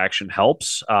think the action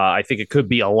helps. I think it could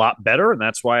be a lot better, and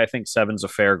that's why I think 7's a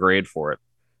fair grade for it.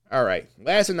 All right.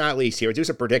 Last but not least here, we'll do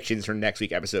some predictions for next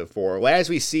week, episode 4. As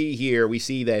we see here, we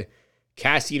see that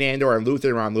Cassian Andor and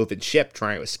Luthen are on Luthen's ship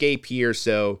trying to escape here.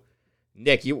 So,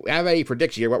 Nick, you have any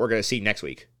prediction here what we're going to see next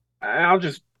week? I'll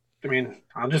just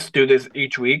do this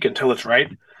each week until it's right.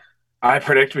 I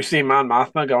predict we see Mon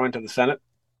Mothma go into the Senate,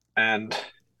 and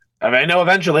I know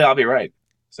eventually I'll be right.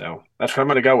 So that's what I'm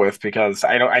going to go with because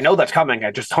I know that's coming.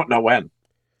 I just don't know when.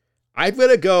 I'm going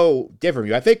to go different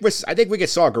view. I think we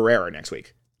get Saw Gerrera next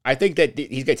week. I think that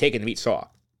he's going to take him to meet Saw.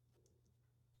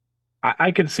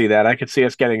 I could see that. I could see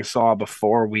us getting Saw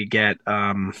before we get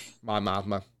Mon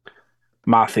Mothma.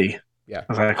 Mothi. Yeah.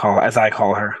 As I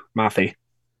call her, Mothi.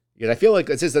 Because I feel like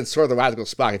this is sort of the logical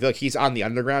spot. I feel like he's on the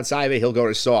underground side of it. He'll go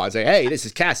to Saw and say, "Hey, this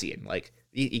is Cassian. Like,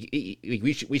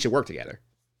 we should work together."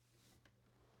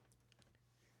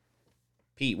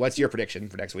 Pete, what's your prediction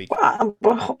for next week?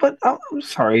 But I'm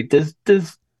sorry. Does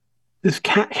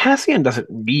Cassian doesn't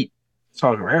meet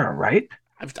Saw Gerrera, right?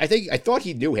 I thought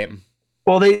he knew him.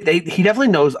 Well, he definitely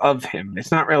knows of him. It's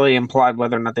not really implied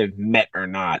whether or not they've met or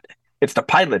not. It's the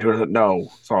pilot who doesn't know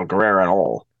Saw Gerrera at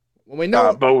all. Well, we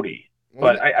know Bodhi.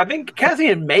 But I think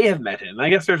Cassian may have met him. I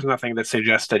guess there's nothing that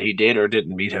suggests that he did or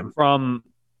didn't meet him. From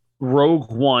Rogue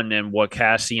One and what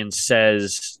Cassian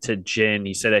says to Jin,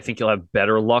 he said, I think you'll have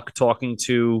better luck talking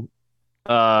to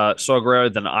Saw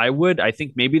Gerrera than I would. I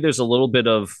think maybe there's a little bit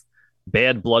of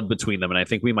bad blood between them, and I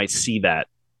think we might see that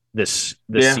this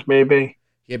season. Maybe.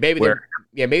 Yeah,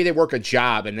 maybe they work a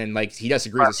job and then like he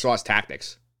disagrees with Saw's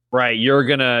tactics. Right. You're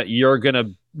gonna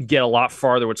get a lot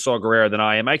farther with Saw Gerrera than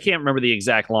I am. I can't remember the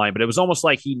exact line, but it was almost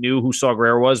like he knew who Saw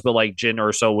Gerrera was, but like Jyn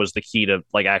Erso was the key to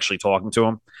like actually talking to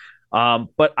him.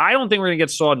 But I don't think we're gonna get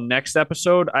Saw next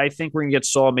episode. I think we're gonna get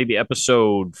Saw maybe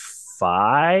episode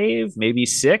 5, maybe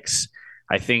 6.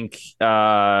 I think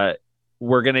we're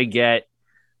gonna get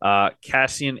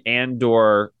Cassian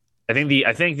Andor. I think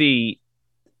the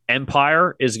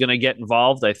Empire is gonna get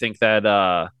involved. I think that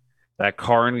that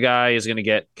Karn guy is gonna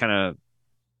get kind of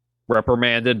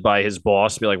reprimanded by his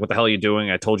boss, be like, "What the hell are you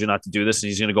doing? I told you not to do this." And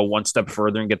he's going to go one step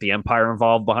further and get the Empire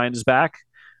involved behind his back,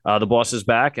 the boss's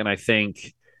back. And I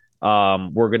think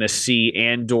we're going to see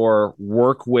Andor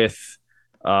work with,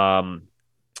 oh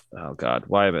God,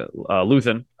 why have it?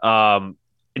 Luthen,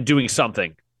 doing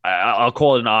something. I'll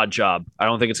call it an odd job. I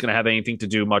don't think it's going to have anything to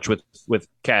do much with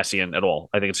Cassian at all.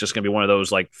 I think it's just going to be one of those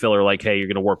like filler, like, "Hey, you're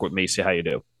going to work with me, see how you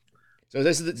do." So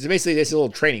this is basically this little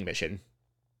training mission.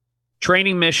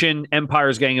 Training mission,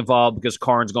 Empire's getting involved because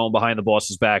Karn's going behind the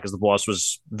boss's back because the boss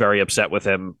was very upset with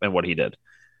him and what he did.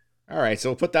 All right, so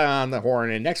we'll put that on the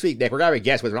horn. And next week, Nick, we're going to have a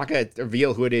guest with. We're not going to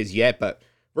reveal who it is yet, but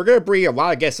we're going to bring a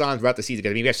lot of guests on throughout the season. I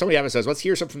mean, we have so many episodes. Let's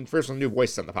hear some new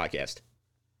voices on the podcast.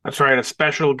 That's right, a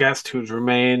special guest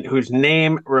whose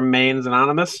name remains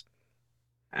anonymous,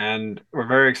 and we're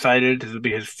very excited. This will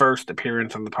be his first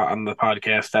appearance on the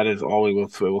podcast. That is all we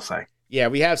will say. Yeah,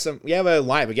 we have a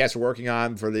line of guests we're working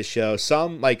on for this show.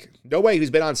 Some, like, nobody who's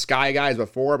been on Sky Guys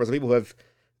before, but some people who have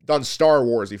done Star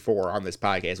Wars before on this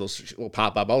podcast will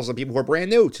pop up. Also, people who are brand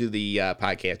new to the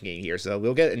podcast game here. So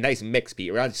we'll get a nice mix,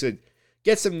 Pete. We're going to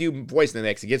get some new voice in the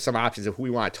mix and give some options of who we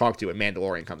want to talk to when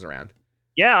Mandalorian comes around.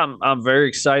 Yeah, I'm very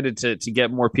excited to get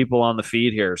more people on the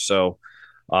feed here. So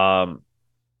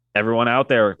everyone out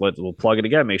there, we'll plug it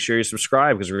again. Make sure you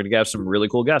subscribe because we're going to have some really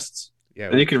cool guests. Yeah,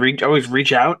 and you can always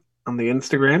reach out on the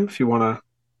Instagram if you want to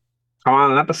come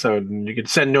on an episode, and you could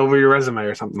send over your resume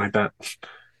or something like that.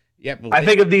 Yep. I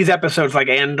think of these episodes like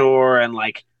Andor and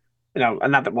like,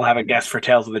 not that we'll have a guest for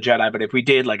Tales of the Jedi, but if we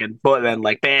did like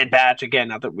like Bad Batch again,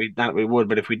 not that we would,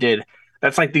 but if we did,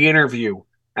 that's like the interview.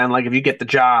 And like if you get the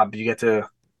job, you get to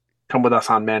come with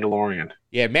us on Mandalorian.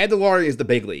 Yeah, Mandalorian is the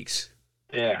big leagues.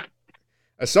 Yeah.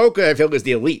 Ahsoka, I feel, is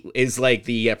the elite, is like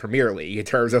the Premier League in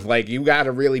terms of like you got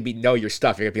to really know your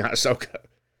stuff. You're gonna be on Ahsoka.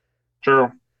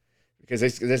 True. Because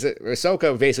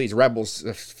Ahsoka basically is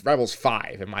Rebels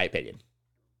 5, in my opinion.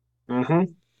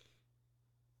 Mm-hmm.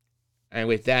 And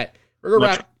with that, we're going to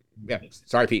wrap. Yeah,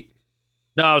 sorry, Pete.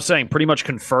 No, I was saying pretty much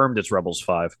confirmed it's Rebels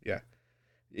 5. Yeah.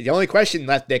 The only question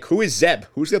left, Nick, who is Zeb?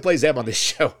 Who's going to play Zeb on this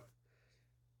show?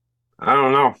 I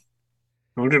don't know.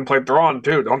 Who didn't play Thrawn,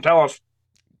 too? Don't tell us.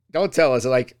 Don't tell us.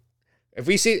 Like,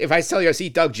 if I tell you I see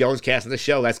Doug Jones cast on the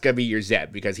show, that's going to be your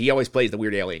Zeb because he always plays the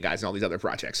weird alien guys in all these other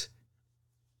projects.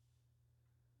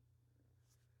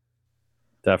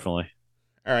 Definitely.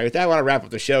 All right, with that, I want to wrap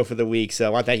up the show for the week. So I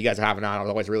want to thank you guys for having on. I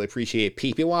always really appreciate it.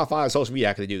 Pete, if you want to follow on social media,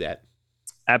 how can they do that?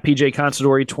 At PJ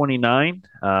Considori 29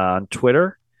 on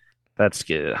Twitter. That's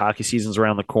good. Hockey season's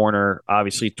around the corner.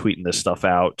 Obviously, tweeting this stuff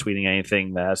out, tweeting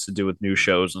anything that has to do with new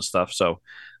shows and stuff. So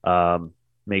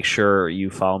make sure you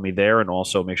follow me there, and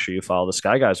also make sure you follow the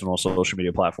Sky Guys on all social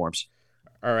media platforms.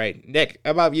 All right, Nick,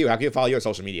 how about you? How can you follow you on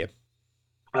social media?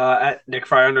 At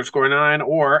NickFry_9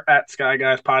 or at Sky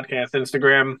Guys Podcast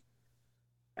Instagram.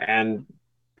 And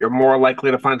you're more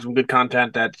likely to find some good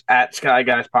content at Sky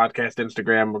Guys Podcast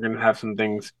Instagram. We're going to have some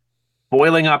things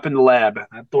boiling up in the lab.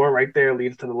 That door right there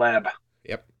leads to the lab.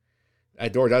 Yep.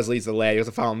 That door does lead to the lab. You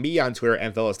also follow me on Twitter,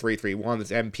 MPhillips331.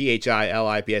 That's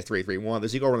MPHILIPS331.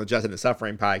 This week over on the Justin and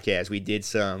Suffering podcast, we did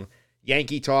some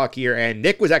Yankee talk here, and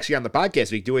Nick was actually on the podcast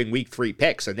this week doing week 3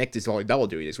 picks, so Nick is only double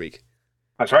duty this week.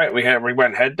 That's right. We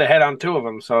went head-to-head on 2 of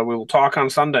them, so we will talk on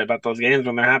Sunday about those games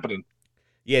when they're happening.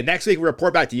 Yeah, next week we'll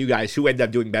report back to you guys who ended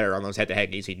up doing better on those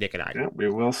head-to-head games, Nick and I. Yeah, we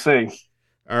will see.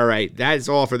 All right, that is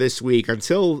all for this week.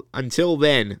 Until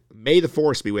then, may the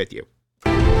Force be with you.